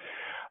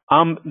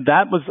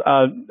 That was,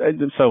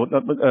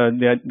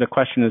 the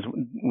question is,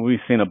 we've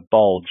seen a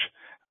bulge.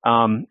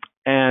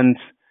 And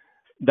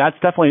that's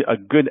definitely a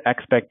good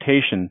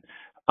expectation.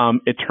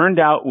 It turned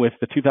out with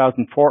the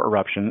 2004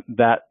 eruption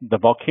that the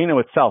volcano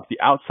itself, the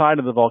outside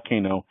of the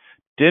volcano,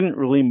 didn't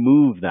really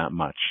move that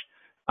much.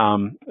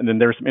 And then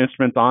there's some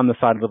instruments on the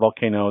side of the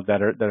volcano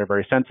that are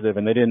very sensitive,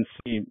 and they didn't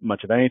see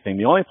much of anything.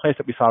 The only place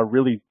that we saw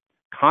really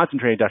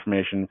concentrated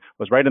deformation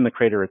was right in the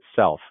crater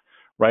itself,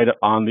 right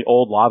on the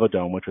old lava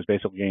dome, which was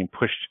basically getting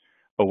pushed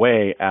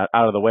away out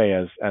of the way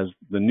as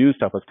the new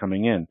stuff was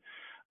coming in.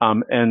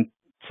 And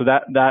so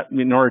that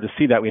in order to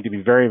see that, we had to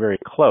be very, very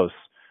close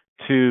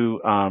to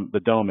the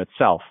dome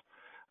itself.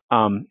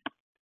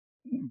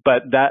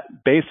 But that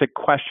basic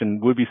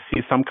question, would we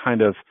see some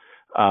kind of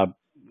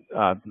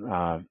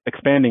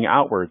expanding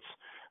outwards,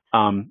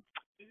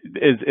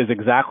 is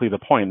exactly the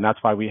point. And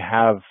that's why we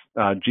have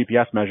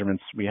GPS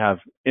measurements. We have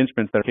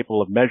instruments that are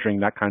capable of measuring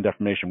that kind of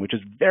deformation, which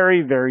is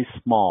very, very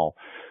small,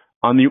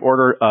 on the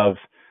order of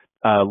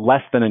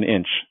less than an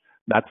inch.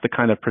 That's the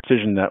kind of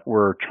precision that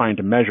we're trying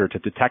to measure to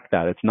detect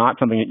that. It's not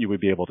something that you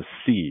would be able to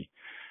see.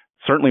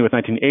 Certainly with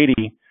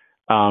 1980,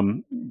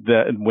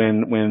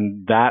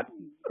 when that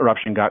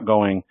eruption got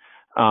going,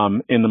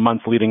 in the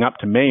months leading up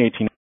to May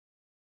 18,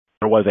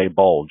 there was a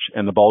bulge,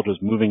 and the bulge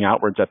was moving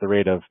outwards at the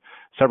rate of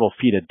several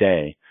feet a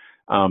day.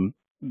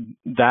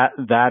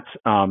 That's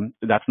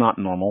not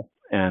normal,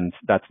 and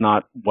that's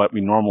not what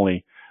we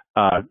normally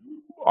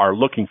are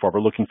looking for.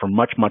 We're looking for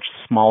much, much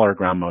smaller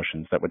ground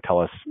motions that would tell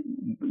us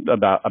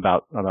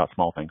about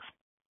small things.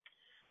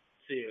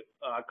 See,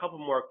 a couple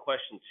more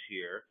questions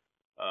here.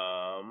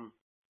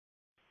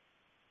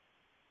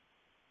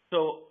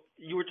 So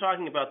you were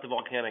talking about the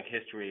volcanic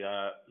history.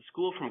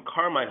 School from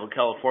Carmichael,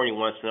 California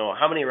wants to know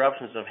how many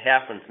eruptions have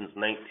happened since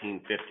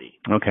 1950.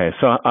 Okay,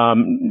 so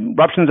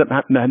eruptions that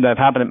have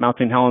happened at Mount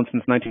St. Helens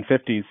since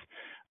 1950s,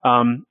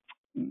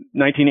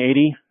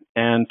 1980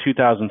 and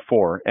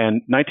 2004.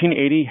 And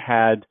 1980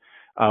 had,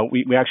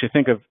 we actually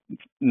think of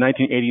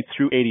 1980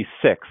 through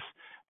 86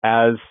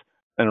 as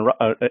an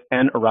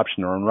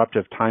eruption or an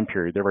eruptive time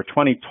period. There were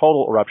 20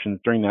 total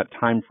eruptions during that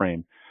time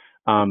frame.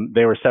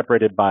 They were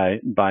separated by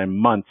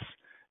months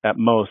at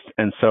most,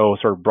 and so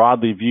sort of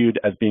broadly viewed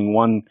as being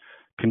one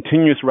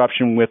continuous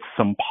eruption with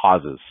some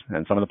pauses.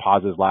 And some of the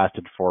pauses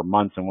lasted for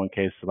months. In one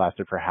case, it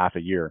lasted for half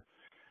a year.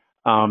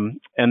 And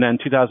then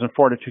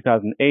 2004 to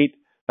 2008,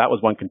 that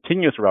was one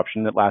continuous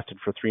eruption that lasted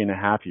for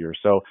 3.5 years.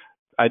 So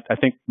I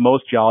think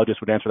most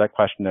geologists would answer that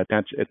question that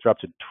it's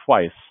erupted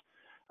twice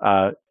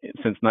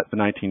since the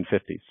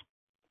 1950s.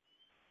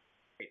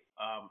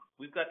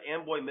 We've got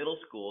Amboy Middle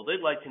School.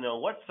 They'd like to know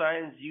what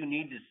signs you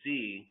need to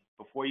see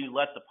before you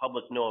let the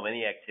public know of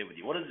any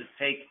activity. What does it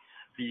take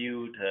for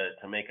you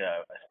to make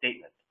a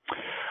statement?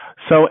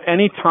 So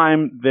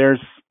anytime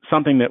there's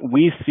something that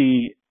we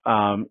see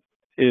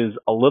is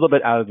a little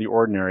bit out of the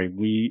ordinary,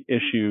 we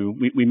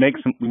make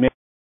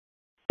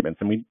statements,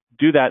 and we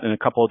do that in a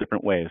couple of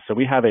different ways. So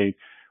we have a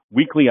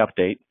weekly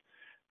update,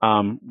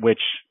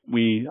 which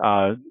we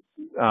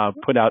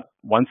put out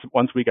once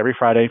a week, every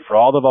Friday, for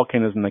all the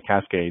volcanoes in the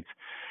Cascades.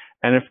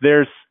 And if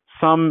there's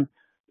some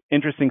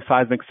interesting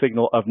seismic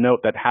signal of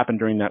note that happened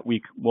during that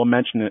week, we'll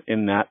mention it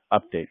in that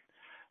update.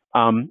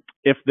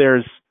 If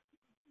there's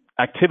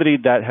activity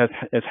that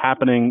is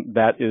happening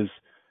that is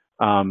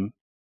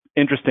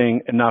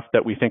interesting enough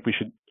that we think we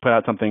should put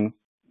out something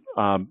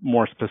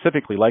more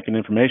specifically, like an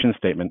information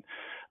statement,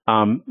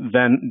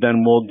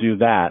 then we'll do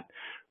that.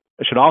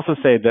 I should also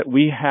say that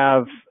we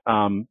have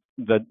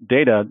the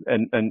data,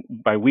 and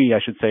by we, I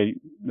should say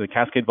the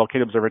Cascade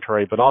Volcano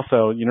Observatory, but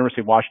also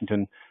University of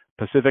Washington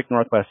Pacific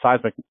Northwest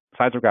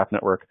Seismograph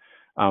Network.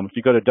 If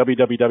you go to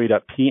www.pnsn.org,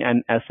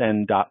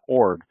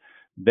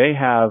 they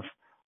have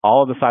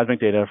all of the seismic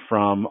data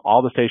from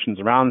all the stations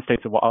around the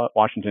states of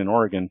Washington and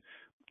Oregon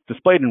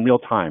displayed in real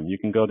time. You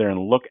can go there and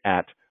look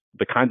at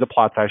the kinds of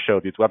plots I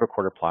showed, these web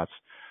recorder plots.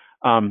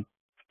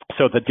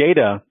 So the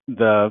data,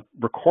 the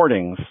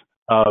recordings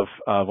of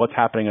what's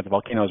happening at the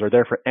volcanoes are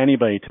there for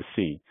anybody to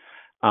see.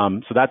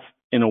 So that's,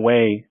 in a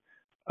way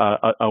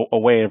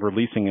of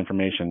releasing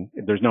information.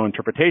 There's no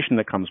interpretation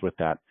that comes with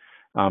that.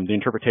 The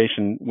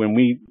interpretation, when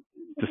we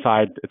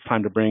decide it's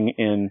time to bring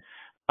in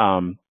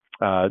to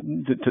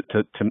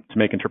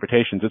make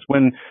interpretations, it's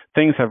when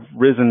things have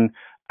risen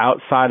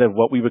outside of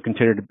what we would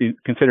consider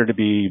to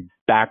be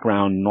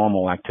background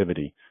normal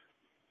activity.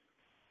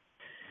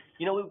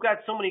 You know, we've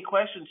got so many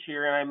questions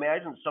here, and I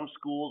imagine some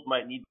schools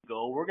might need to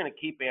go. We're going to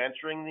keep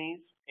answering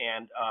these,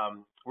 and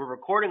we're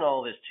recording all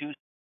of this too.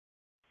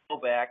 Go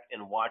back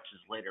and watch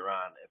this later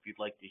on if you'd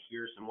like to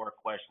hear some more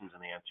questions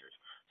and answers.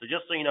 So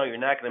just so you know, you're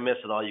not going to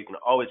miss it all. You can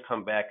always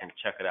come back and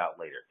check it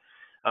out later.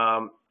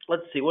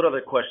 Let's see, what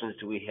other questions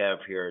do we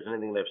have here? Is there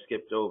anything that I've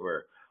skipped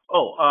over?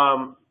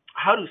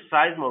 How do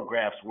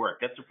seismographs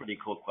work? That's a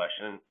pretty cool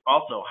question.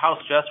 Also, how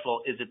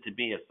stressful is it to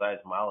be a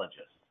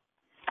seismologist?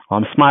 Well,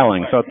 I'm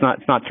smiling, so it's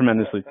not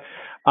tremendously.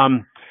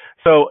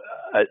 So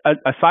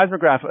a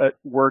seismograph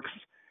works.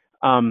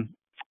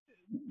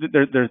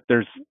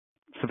 There's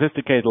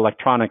sophisticated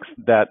electronics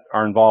that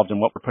are involved in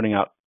what we're putting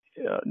out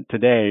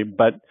today,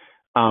 but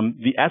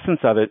the essence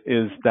of it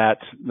is that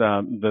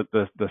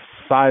the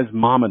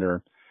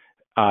seismometer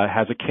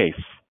has a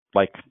case,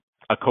 like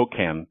a Coke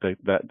can.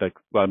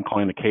 What I'm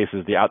calling the case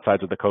is the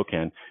outsides of the Coke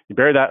can. You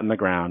bury that in the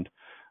ground.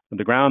 When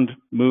the ground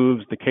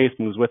moves, the case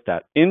moves with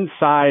that.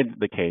 Inside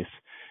the case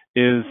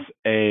is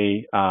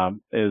a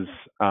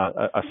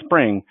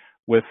spring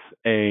with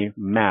a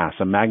mass,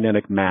 a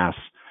magnetic mass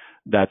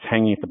that's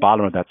hanging at the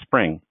bottom of that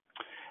spring.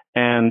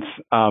 And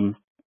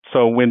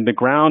so when the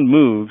ground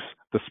moves,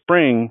 the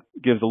spring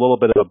gives a little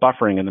bit of a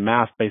buffering and the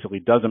mass basically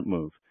doesn't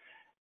move.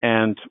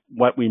 And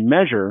what we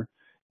measure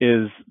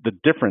is the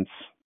difference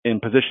in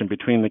position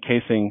between the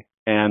casing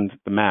and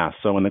the mass.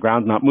 So when the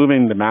ground's not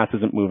moving, the mass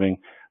isn't moving.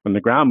 When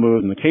the ground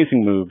moves and the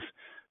casing moves,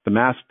 the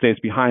mass stays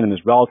behind and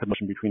there's relative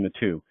motion between the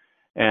two.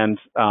 And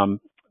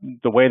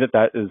the way that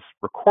that is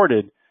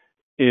recorded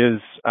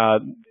is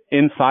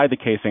inside the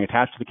casing,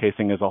 attached to the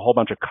casing, is a whole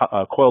bunch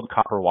of coiled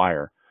copper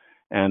wire.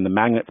 And the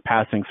magnet's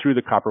passing through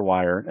the copper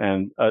wire.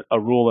 And a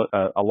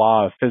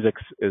law of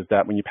physics is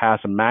that when you pass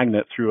a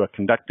magnet through a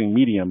conducting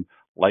medium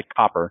like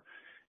copper,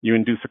 you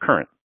induce a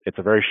current. It's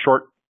a very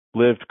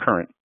short-lived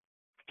current.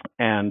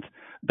 And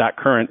that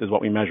current is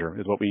what we measure,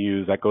 is what we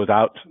use. That goes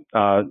out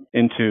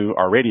into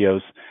our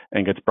radios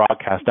and gets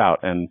broadcast out.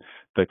 And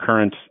the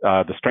current,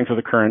 the strength of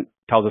the current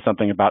tells us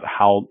something about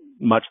how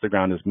much the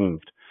ground has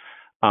moved.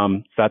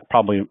 So that's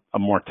probably a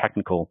more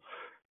technical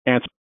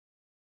answer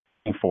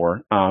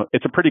for.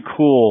 It's a pretty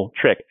cool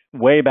trick.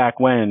 Way back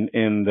when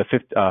in the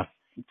 1500s,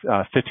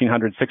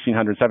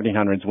 1600s,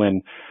 1700s,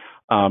 when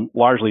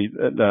largely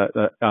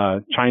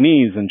the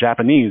Chinese and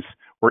Japanese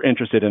were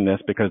interested in this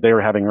because they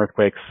were having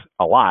earthquakes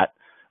a lot.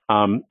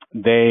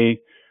 They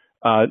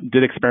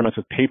did experiments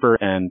with paper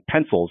and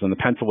pencils, and the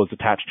pencil was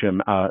attached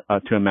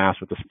to a mass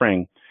with a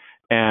spring.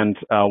 And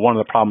one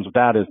of the problems with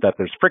that is that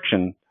there's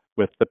friction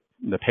with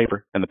the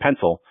paper and the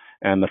pencil,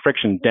 and the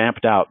friction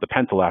damped out the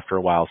pencil after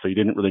a while, so you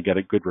didn't really get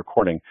a good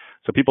recording.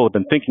 So people have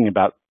been thinking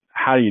about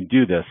how do you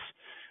do this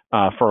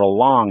for a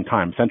long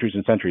time, centuries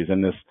and centuries,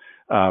 and this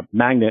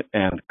magnet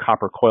and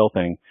copper coil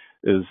thing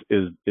is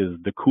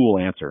the cool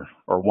answer,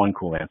 or one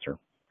cool answer.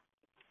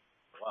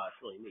 Wow, that's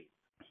really neat.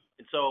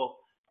 And so,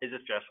 is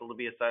it stressful to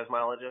be a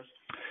seismologist,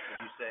 would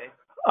you say?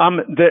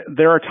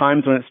 There are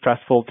times when it's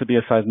stressful to be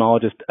a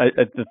seismologist.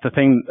 The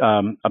thing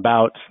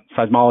about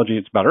seismology,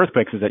 it's about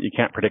earthquakes, is that you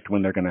can't predict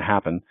when they're going to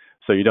happen.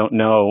 So you don't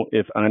know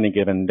if on any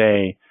given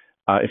day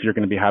if you're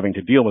going to be having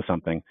to deal with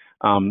something.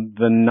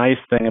 The nice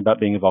thing about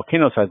being a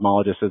volcano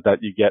seismologist is that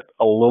you get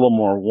a little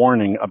more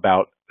warning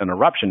about an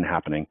eruption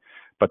happening,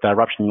 but that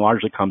eruption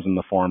largely comes in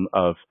the form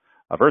of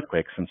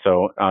earthquakes. And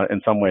so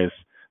in some ways,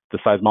 the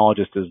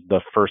seismologist is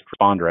the first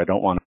responder. I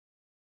don't want to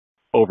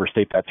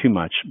overstate that too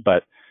much,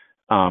 but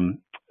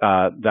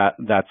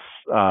that's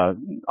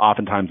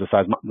oftentimes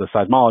the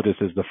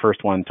seismologist is the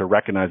first one to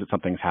recognize that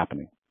something's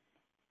happening.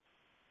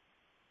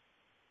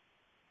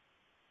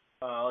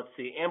 Let's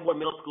see. Amboy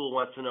Middle School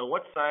wants to know,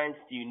 what signs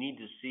do you need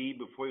to see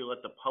before you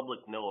let the public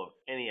know of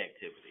any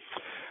activity?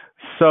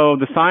 So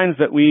the signs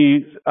that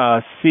we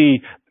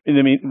see, I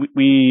mean,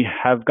 we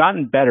have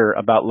gotten better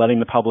about letting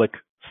the public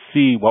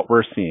see what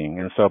we're seeing.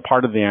 And so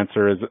part of the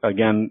answer is,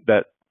 again,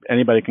 that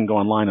anybody can go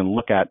online and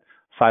look at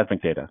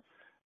seismic data.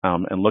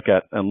 And look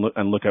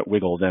at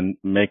wiggles and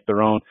make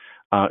their own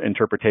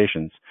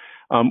interpretations.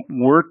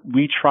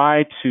 We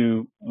try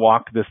to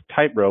walk this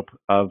tightrope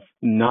of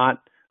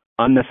not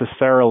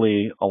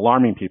unnecessarily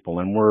alarming people,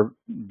 and we're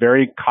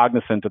very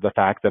cognizant of the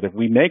fact that if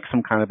we make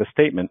some kind of a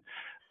statement,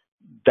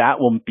 that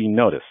will be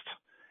noticed.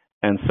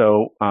 And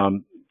so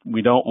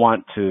we don't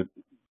want to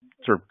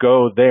sort of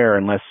go there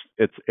unless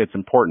it's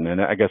important.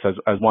 And I guess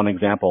as one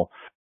example,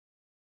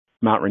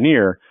 Mount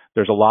Rainier,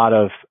 there's a lot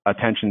of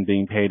attention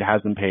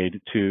has been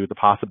paid to the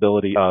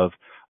possibility of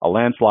a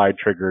landslide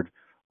triggered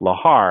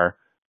lahar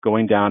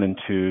going down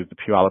into the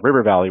Puyallup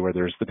River Valley, where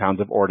there's the towns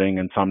of Ording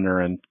and Sumner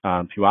and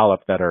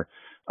Puyallup that are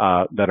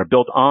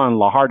built on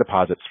lahar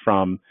deposits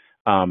from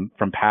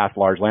past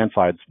large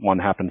landslides. One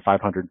happened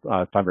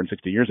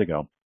 560 years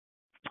ago.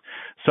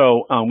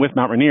 So with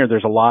Mount Rainier,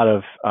 there's a lot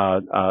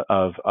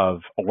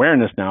of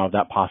awareness now of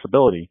that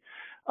possibility,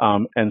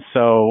 and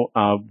so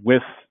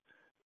with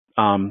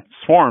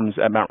swarms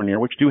at Mount Rainier,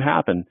 which do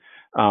happen,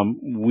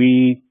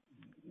 we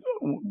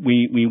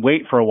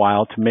wait for a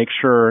while to make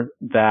sure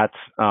that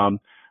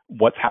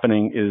what's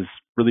happening is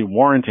really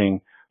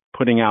warranting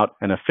putting out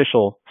an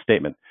official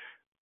statement.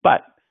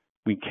 But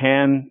we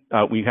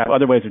have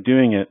other ways of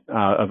doing it,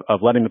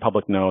 of letting the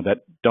public know that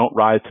don't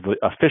rise to the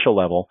official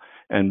level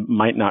and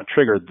might not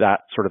trigger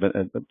that sort of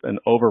an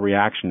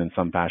overreaction in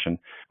some fashion.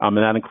 And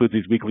that includes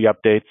these weekly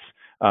updates.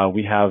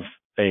 We have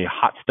a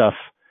hot stuff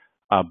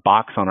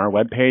box on our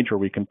webpage where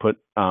we can put,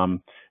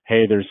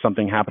 hey, there's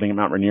something happening at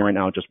Mount Rainier right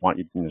now. Just want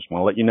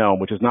to let you know,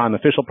 which is not an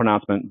official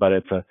pronouncement, but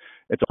it's a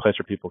place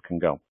where people can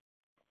go.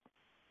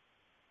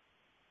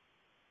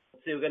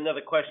 Let's see, we've got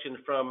another question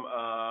from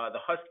the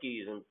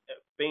Huskies in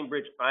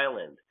Bainbridge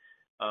Island.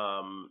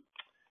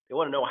 They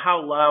want to know,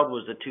 how loud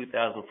was the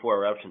 2004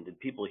 eruption? Did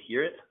people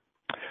hear it?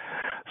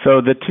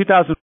 So the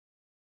 2000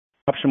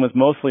 eruption was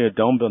mostly a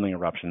dome building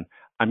eruption.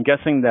 I'm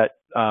guessing that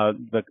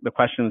the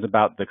question is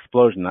about the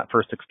explosion, that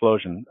first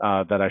explosion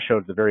that I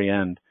showed at the very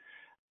end.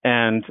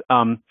 And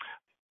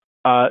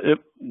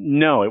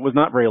No, it was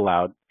not very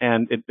loud,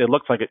 and it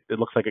looks like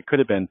it could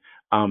have been.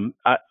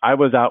 I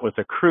was out with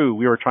a crew.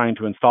 We were trying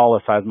to install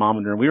a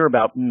seismometer, and we were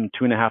about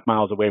 2.5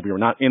 miles away. We were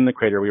not in the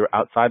crater. We were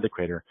outside the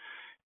crater,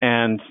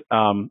 and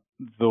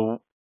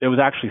it was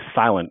actually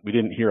silent. We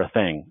didn't hear a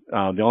thing.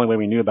 The only way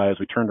we knew about it is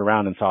we turned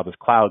around and saw this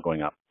cloud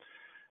going up.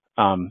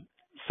 That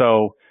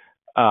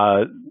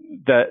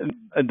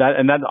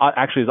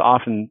actually is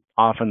often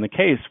the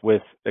case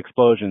with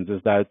explosions,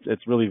 is that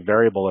it's really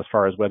variable as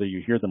far as whether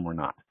you hear them or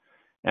not.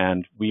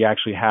 And we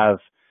actually have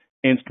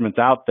instruments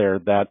out there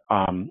that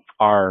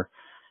are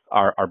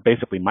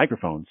basically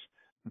microphones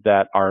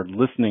that are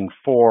listening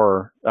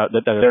for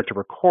that are there to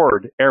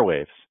record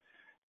airwaves,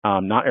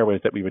 not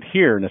airwaves that we would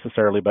hear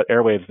necessarily, but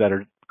airwaves that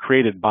are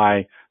created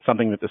by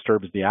something that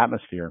disturbs the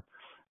atmosphere.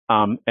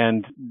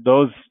 And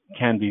those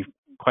can be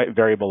quite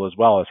variable as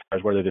well as far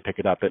as whether they pick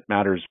it up. It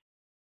matters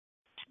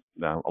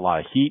a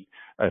lot of heat,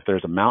 if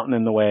there's a mountain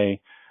in the way,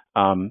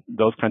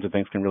 those kinds of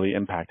things can really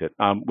impact it.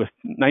 With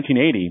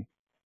 1980,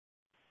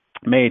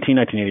 May 18,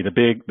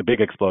 1980, the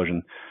big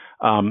explosion,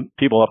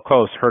 people up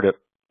close heard it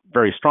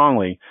very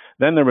strongly.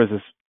 Then there was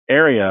this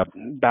area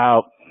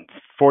about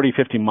 40,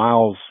 50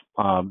 miles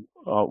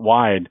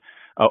wide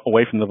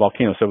away from the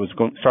volcano. So it was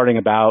starting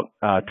about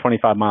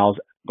 25 miles,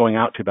 going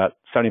out to about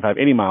 75,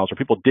 80 miles, where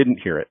people didn't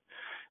hear it.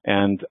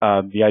 And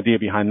the idea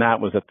behind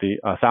that was that the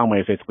sound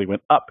waves basically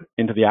went up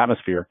into the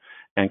atmosphere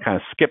and kind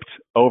of skipped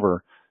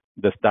over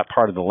that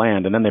part of the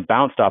land, and then they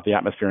bounced off the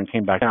atmosphere and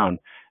came back down,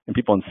 and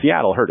people in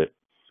Seattle heard it.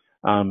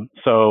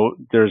 So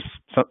there's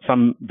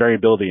some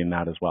variability in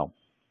that as well.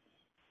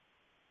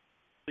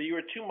 So you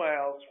were 2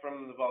 miles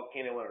from the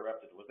volcano when it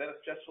erupted. Was that a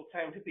stressful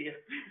time to be a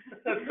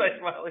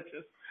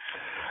seismologist?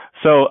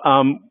 So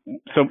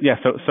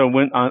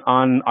when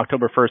on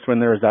October 1st, when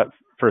there was that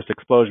first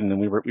explosion, and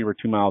we were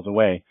 2 miles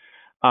away.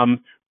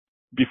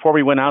 Before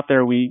we went out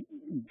there, we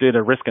did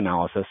a risk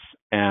analysis,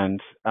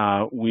 and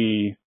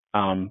we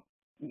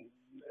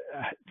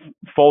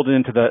folded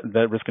into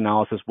the risk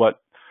analysis what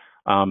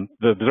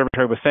the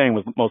observatory was saying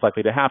was most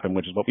likely to happen,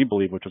 which is what we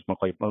believe, which was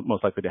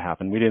most likely to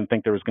happen. We didn't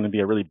think there was going to be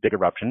a really big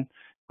eruption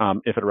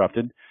if it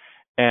erupted,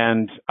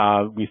 and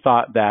we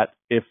thought that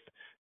if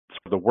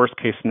the worst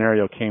case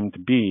scenario came to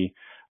be,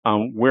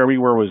 where we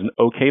were was an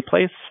okay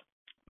place,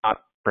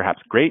 not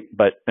perhaps great,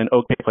 but an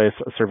okay place,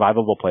 a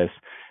survivable place.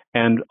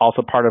 And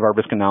also part of our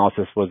risk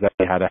analysis was that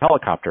we had a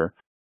helicopter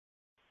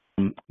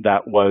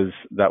that was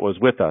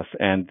with us.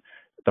 And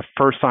the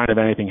first sign of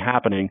anything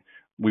happening,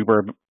 we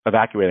were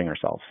evacuating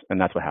ourselves, and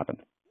that's what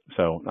happened.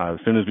 So as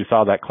soon as we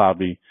saw that cloud,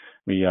 we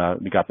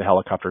got the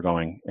helicopter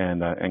going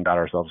and got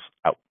ourselves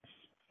out.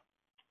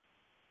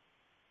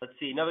 Let's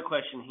see, another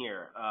question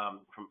here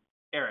from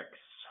Eric's.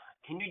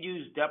 Can you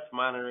use depth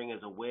monitoring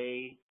as a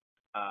way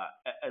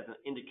as an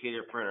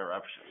indicator for an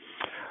eruption?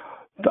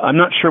 I'm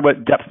not sure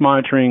what depth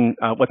monitoring,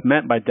 what's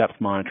meant by depth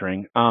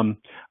monitoring.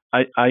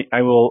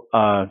 I will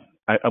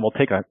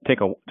take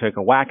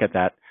a whack at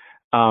that.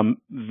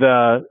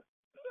 The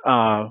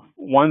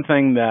one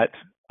thing that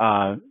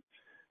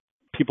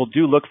people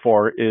do look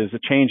for is a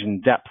change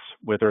in depths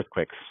with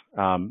earthquakes.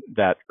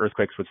 That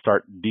earthquakes would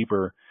start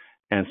deeper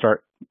and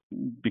start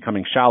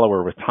becoming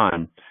shallower with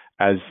time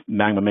as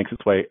magma makes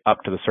its way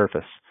up to the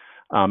surface.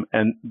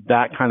 And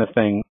that kind of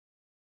thing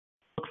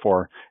to look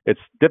for.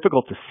 It's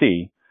difficult to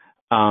see.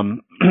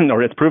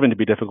 Or it's proven to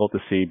be difficult to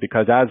see,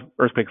 because as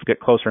earthquakes get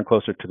closer and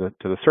closer to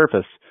the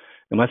surface,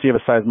 unless you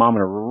have a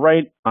seismometer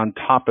right on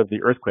top of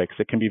the earthquakes,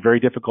 it can be very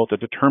difficult to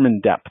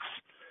determine depths,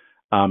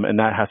 and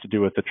that has to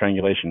do with the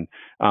triangulation.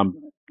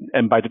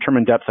 And by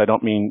determine depths, I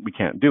don't mean we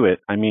can't do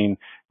it. I mean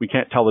we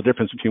can't tell the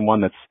difference between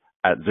one that's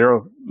at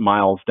 0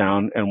 miles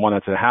down and one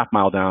that's a half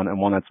mile down and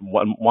one that's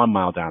 1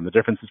 mile down. The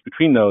differences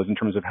between those in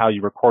terms of how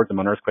you record them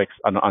on earthquakes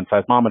on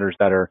seismometers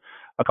that are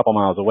a couple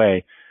miles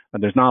away.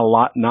 And there's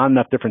not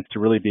enough difference to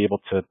really be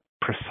able to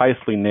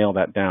precisely nail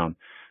that down.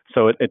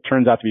 So it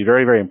turns out to be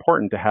very, very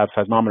important to have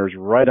seismometers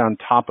right on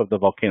top of the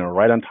volcano,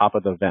 right on top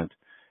of the vent.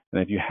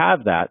 And if you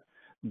have that,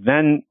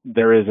 then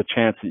there is a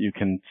chance that you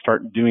can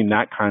start doing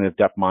that kind of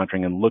depth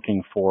monitoring and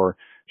looking for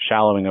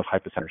shallowing of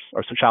hypocenters,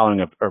 or shallowing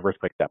of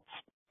earthquake depths.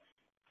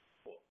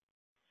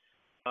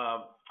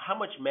 How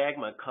much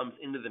magma comes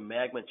into the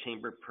magma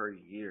chamber per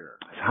year?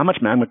 How much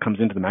magma comes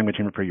into the magma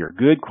chamber per year?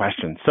 Good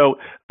question. So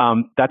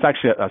that's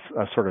actually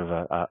a sort of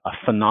a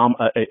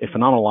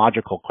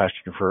phenomenological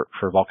question for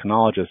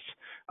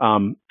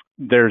volcanologists.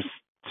 There's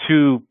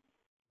two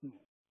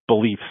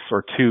beliefs,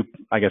 or two,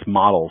 I guess,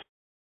 models.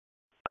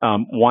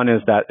 One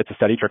is that it's a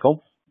steady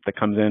trickle that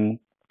comes in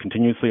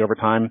continuously over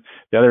time.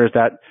 The other is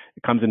that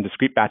it comes in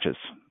discrete batches,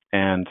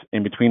 and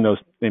in between the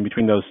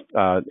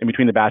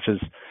batches,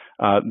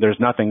 there's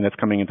nothing that's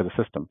coming into the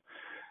system.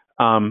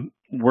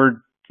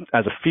 We're,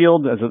 as a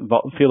field of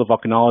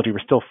volcanology, we're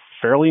still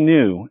fairly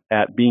new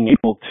at being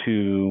able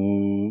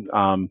to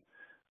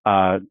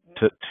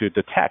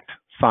detect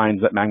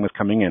signs that magma's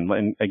coming in.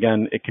 And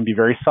again, it can be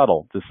very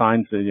subtle. The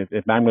signs,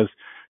 if magma's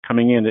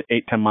coming in at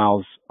 8-10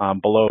 miles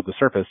below the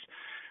surface,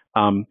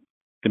 the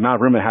amount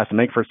of room it has to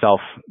make for itself,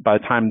 by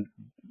the time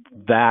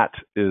that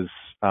is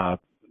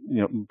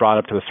brought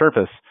up to the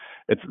surface,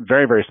 it's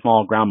very, very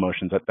small ground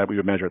motions that we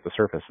would measure at the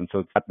surface. And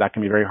so that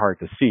can be very hard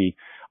to see.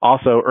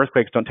 Also,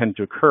 earthquakes don't tend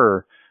to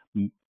occur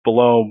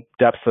below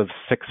depths of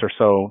 6 or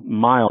so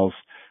miles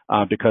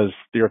because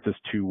the earth is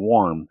too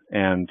warm,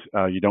 and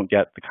you don't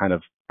get the kind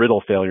of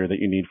brittle failure that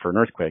you need for an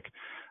earthquake.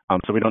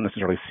 So we don't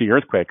necessarily see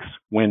earthquakes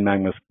when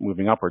magma's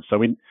moving upwards. So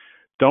we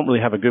don't really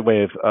have a good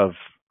way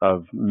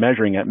of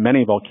measuring at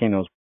many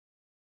volcanoes.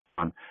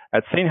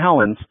 At St.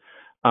 Helens,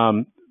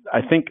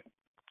 I think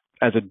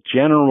as a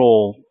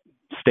general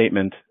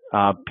statement,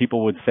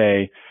 people would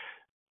say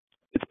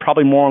it's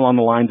probably more along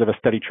the lines of a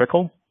steady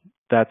trickle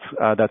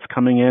that's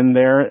coming in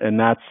there, and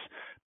that's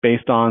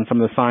based on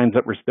some of the signs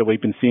that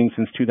we've been seeing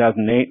since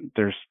 2008.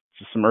 There's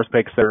some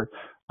earthquakes that are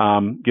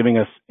giving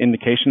us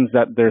indications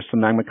that there's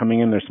some magma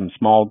coming in. There's some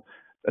small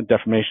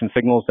deformation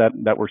signals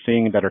that we're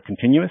seeing that are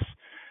continuous.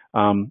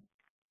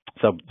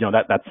 So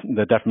that's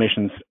the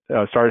deformations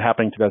started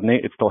happening in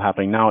 2008. It's still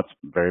happening now. It's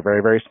very,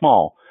 very, very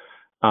small.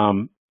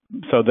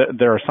 So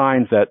there are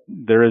signs that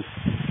there is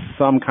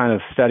some kind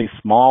of steady,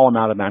 small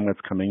amount of magma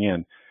that's coming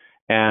in.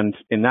 And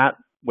in that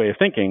way of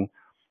thinking,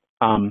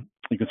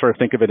 you can sort of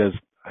think of it as,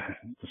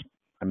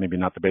 maybe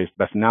not the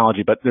best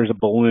analogy, but there's a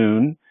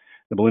balloon.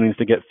 The balloon needs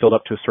to get filled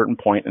up to a certain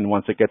point, and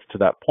once it gets to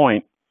that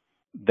point,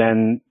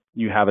 then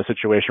you have a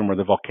situation where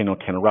the volcano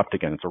can erupt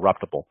again. It's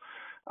eruptible.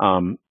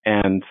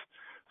 And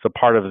so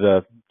part of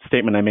the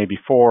statement I made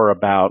before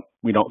about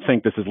we don't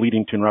think this is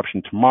leading to an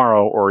eruption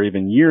tomorrow or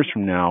even years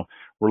from now,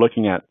 we're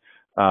looking at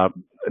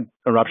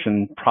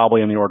eruption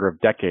probably in the order of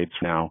decades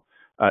from now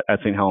at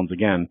St. Helens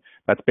again.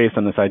 That's based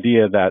on this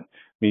idea that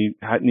we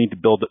need to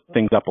build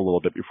things up a little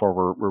bit before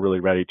we're really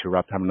ready to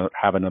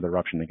have another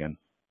eruption again.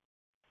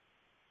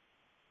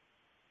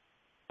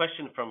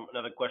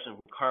 Another question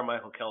from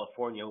Carmichael,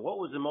 California. What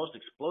was the most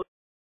explosive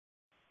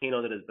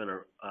volcano that has been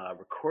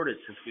recorded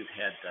since we've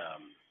had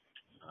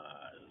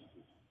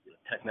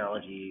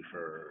technology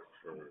for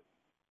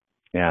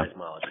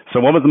seismology?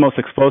 So what was the most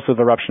explosive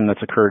eruption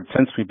that's occurred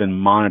since we've been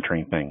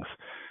monitoring things?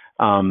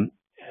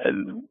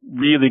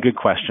 Really good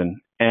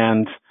question.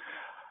 And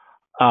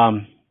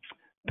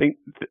I think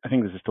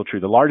this is still true.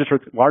 The largest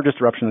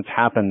eruption that's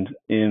happened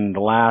in the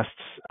last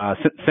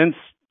since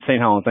St.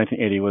 Helens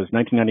 1980 was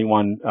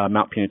 1991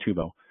 Mount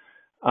Pinatubo,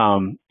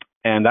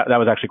 and that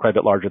was actually quite a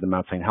bit larger than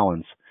Mount St.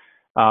 Helens.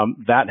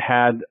 That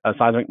had a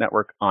seismic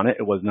network on it.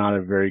 It was not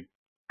a very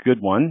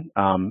good one,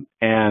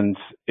 and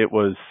it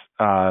was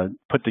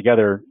put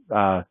together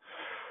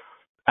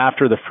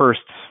after the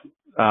first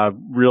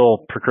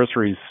real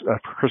precursory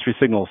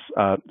signals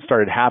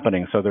started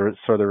happening. So there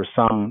was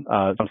some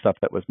stuff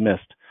that was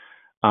missed.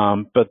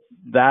 But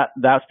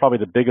that's probably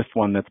the biggest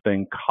one that's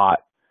been caught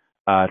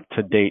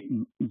to date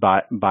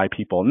by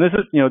people. And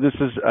this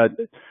is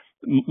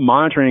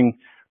monitoring.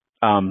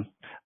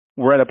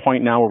 We're at a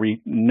point now where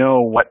we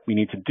know what we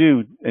need to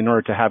do in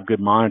order to have good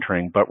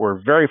monitoring, but we're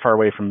very far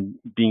away from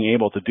being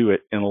able to do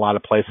it in a lot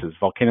of places.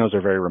 Volcanoes are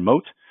very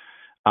remote.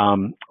 A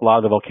lot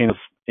of the volcanoes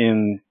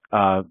in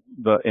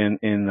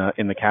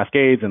the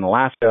Cascades in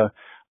Alaska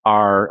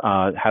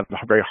have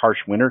very harsh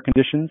winter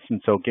conditions,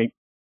 and so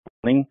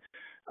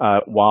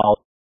while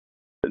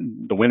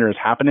the winter is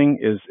happening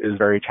is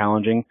very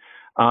challenging.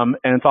 And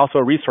it's also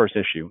a resource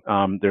issue.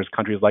 There's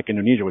countries like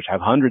Indonesia which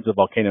have hundreds of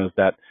volcanoes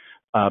that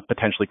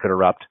potentially could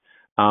erupt.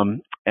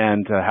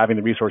 And having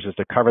the resources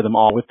to cover them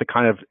all with the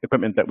kind of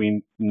equipment that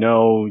we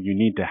know you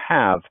need to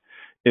have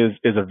is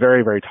a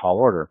very, very tall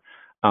order.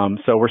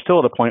 So we're still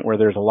at a point where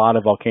there's a lot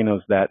of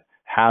volcanoes that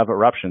have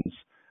eruptions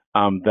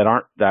that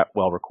aren't that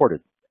well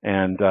recorded.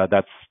 And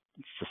that's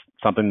just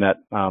something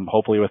that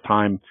hopefully with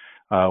time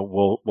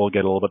we'll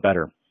get a little bit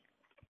better.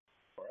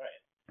 All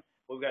right.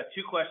 We've got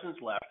two questions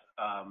left,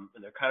 and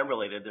they're kind of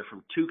related. They're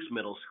from Tukes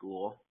Middle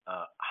School.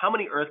 How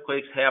many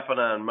earthquakes happen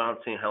on Mount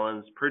St.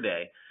 Helens per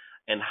day?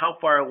 And how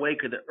far away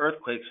could the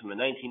earthquakes from the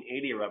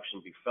 1980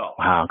 eruption be felt?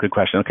 Wow, good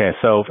question. Okay,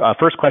 so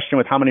first question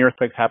with how many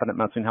earthquakes happen at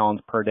Mount St.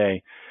 Helens per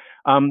day?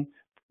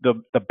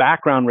 The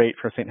background rate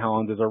for St.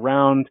 Helens is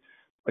around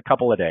a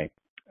couple a day.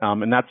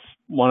 And that's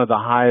one of the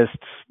highest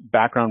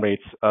background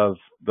rates of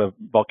the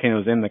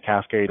volcanoes in the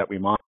Cascade that we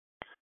monitor.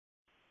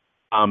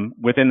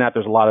 Within that,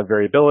 there's a lot of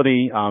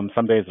variability.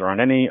 Some days there aren't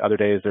any, other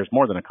days there's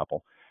more than a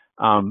couple.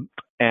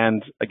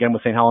 And again,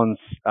 with St. Helens,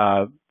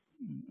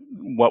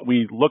 what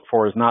we look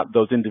for is not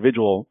those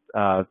individual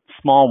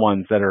small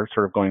ones that are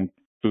sort of going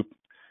boop,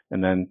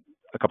 and then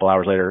a couple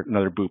hours later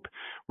another boop.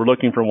 We're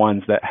looking for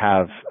ones that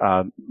have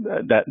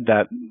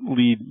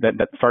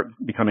that start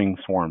becoming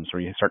swarms,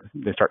 where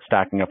they start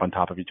stacking up on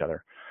top of each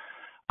other.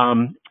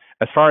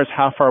 As far as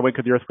how far away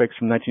could the earthquakes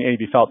from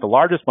 1980 be felt, the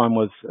largest one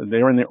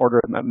they were in the order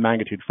of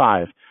magnitude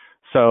 5.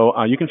 So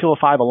you can feel a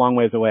 5 a long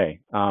ways away.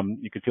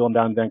 You could feel them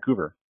down in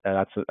Vancouver.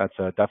 That's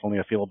definitely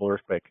a feelable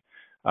earthquake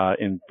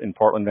in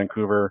Portland,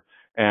 Vancouver,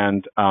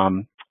 and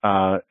up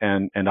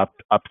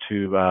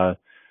to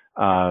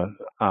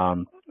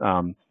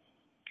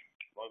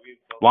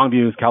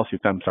Longview,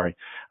 Calcute. I'm sorry,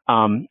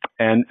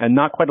 and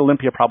not quite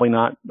Olympia, probably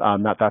not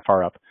that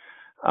far up.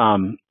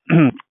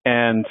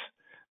 And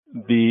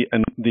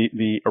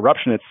the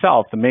eruption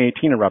itself, the May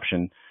 18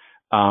 eruption,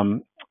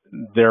 that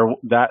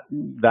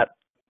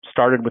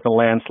started with a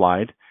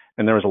landslide,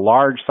 and there was a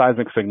large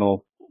seismic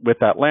signal with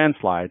that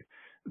landslide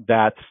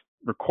that's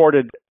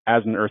recorded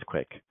as an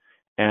earthquake.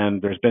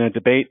 And there's been a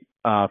debate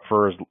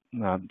since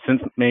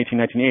May 18,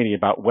 1980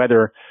 about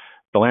whether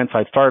the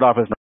landslide started off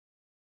as an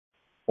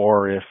earthquake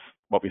or if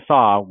what we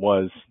saw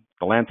was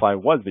the landslide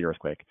was the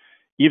earthquake.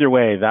 Either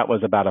way, that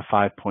was about a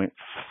 5.7,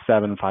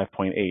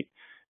 5.8,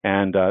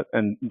 and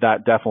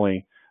that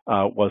definitely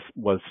was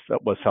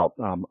felt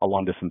a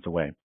long distance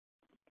away.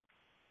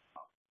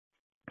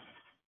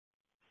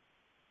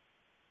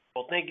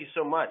 Well, thank you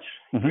so much.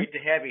 Great to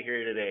have you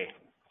here today,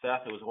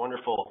 Seth. It was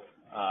wonderful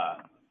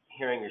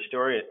hearing your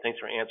story. Thanks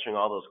for answering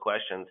all those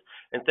questions,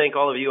 and thank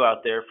all of you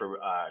out there for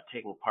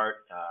taking part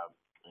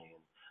in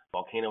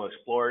Volcano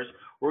Explorers.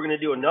 We're going to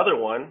do another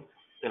one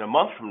in a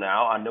month from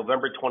now on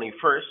November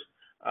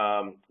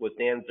 21st with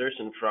Dan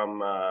Zerson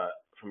from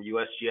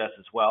USGS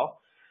as well.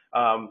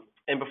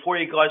 And before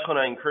you go, I just want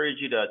to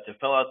encourage you to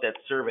fill out that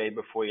survey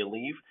before you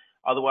leave.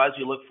 Otherwise,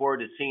 we look forward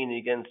to seeing you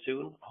again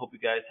soon. Hope you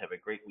guys have a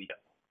great weekend.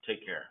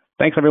 Take care.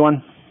 Thanks,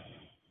 everyone.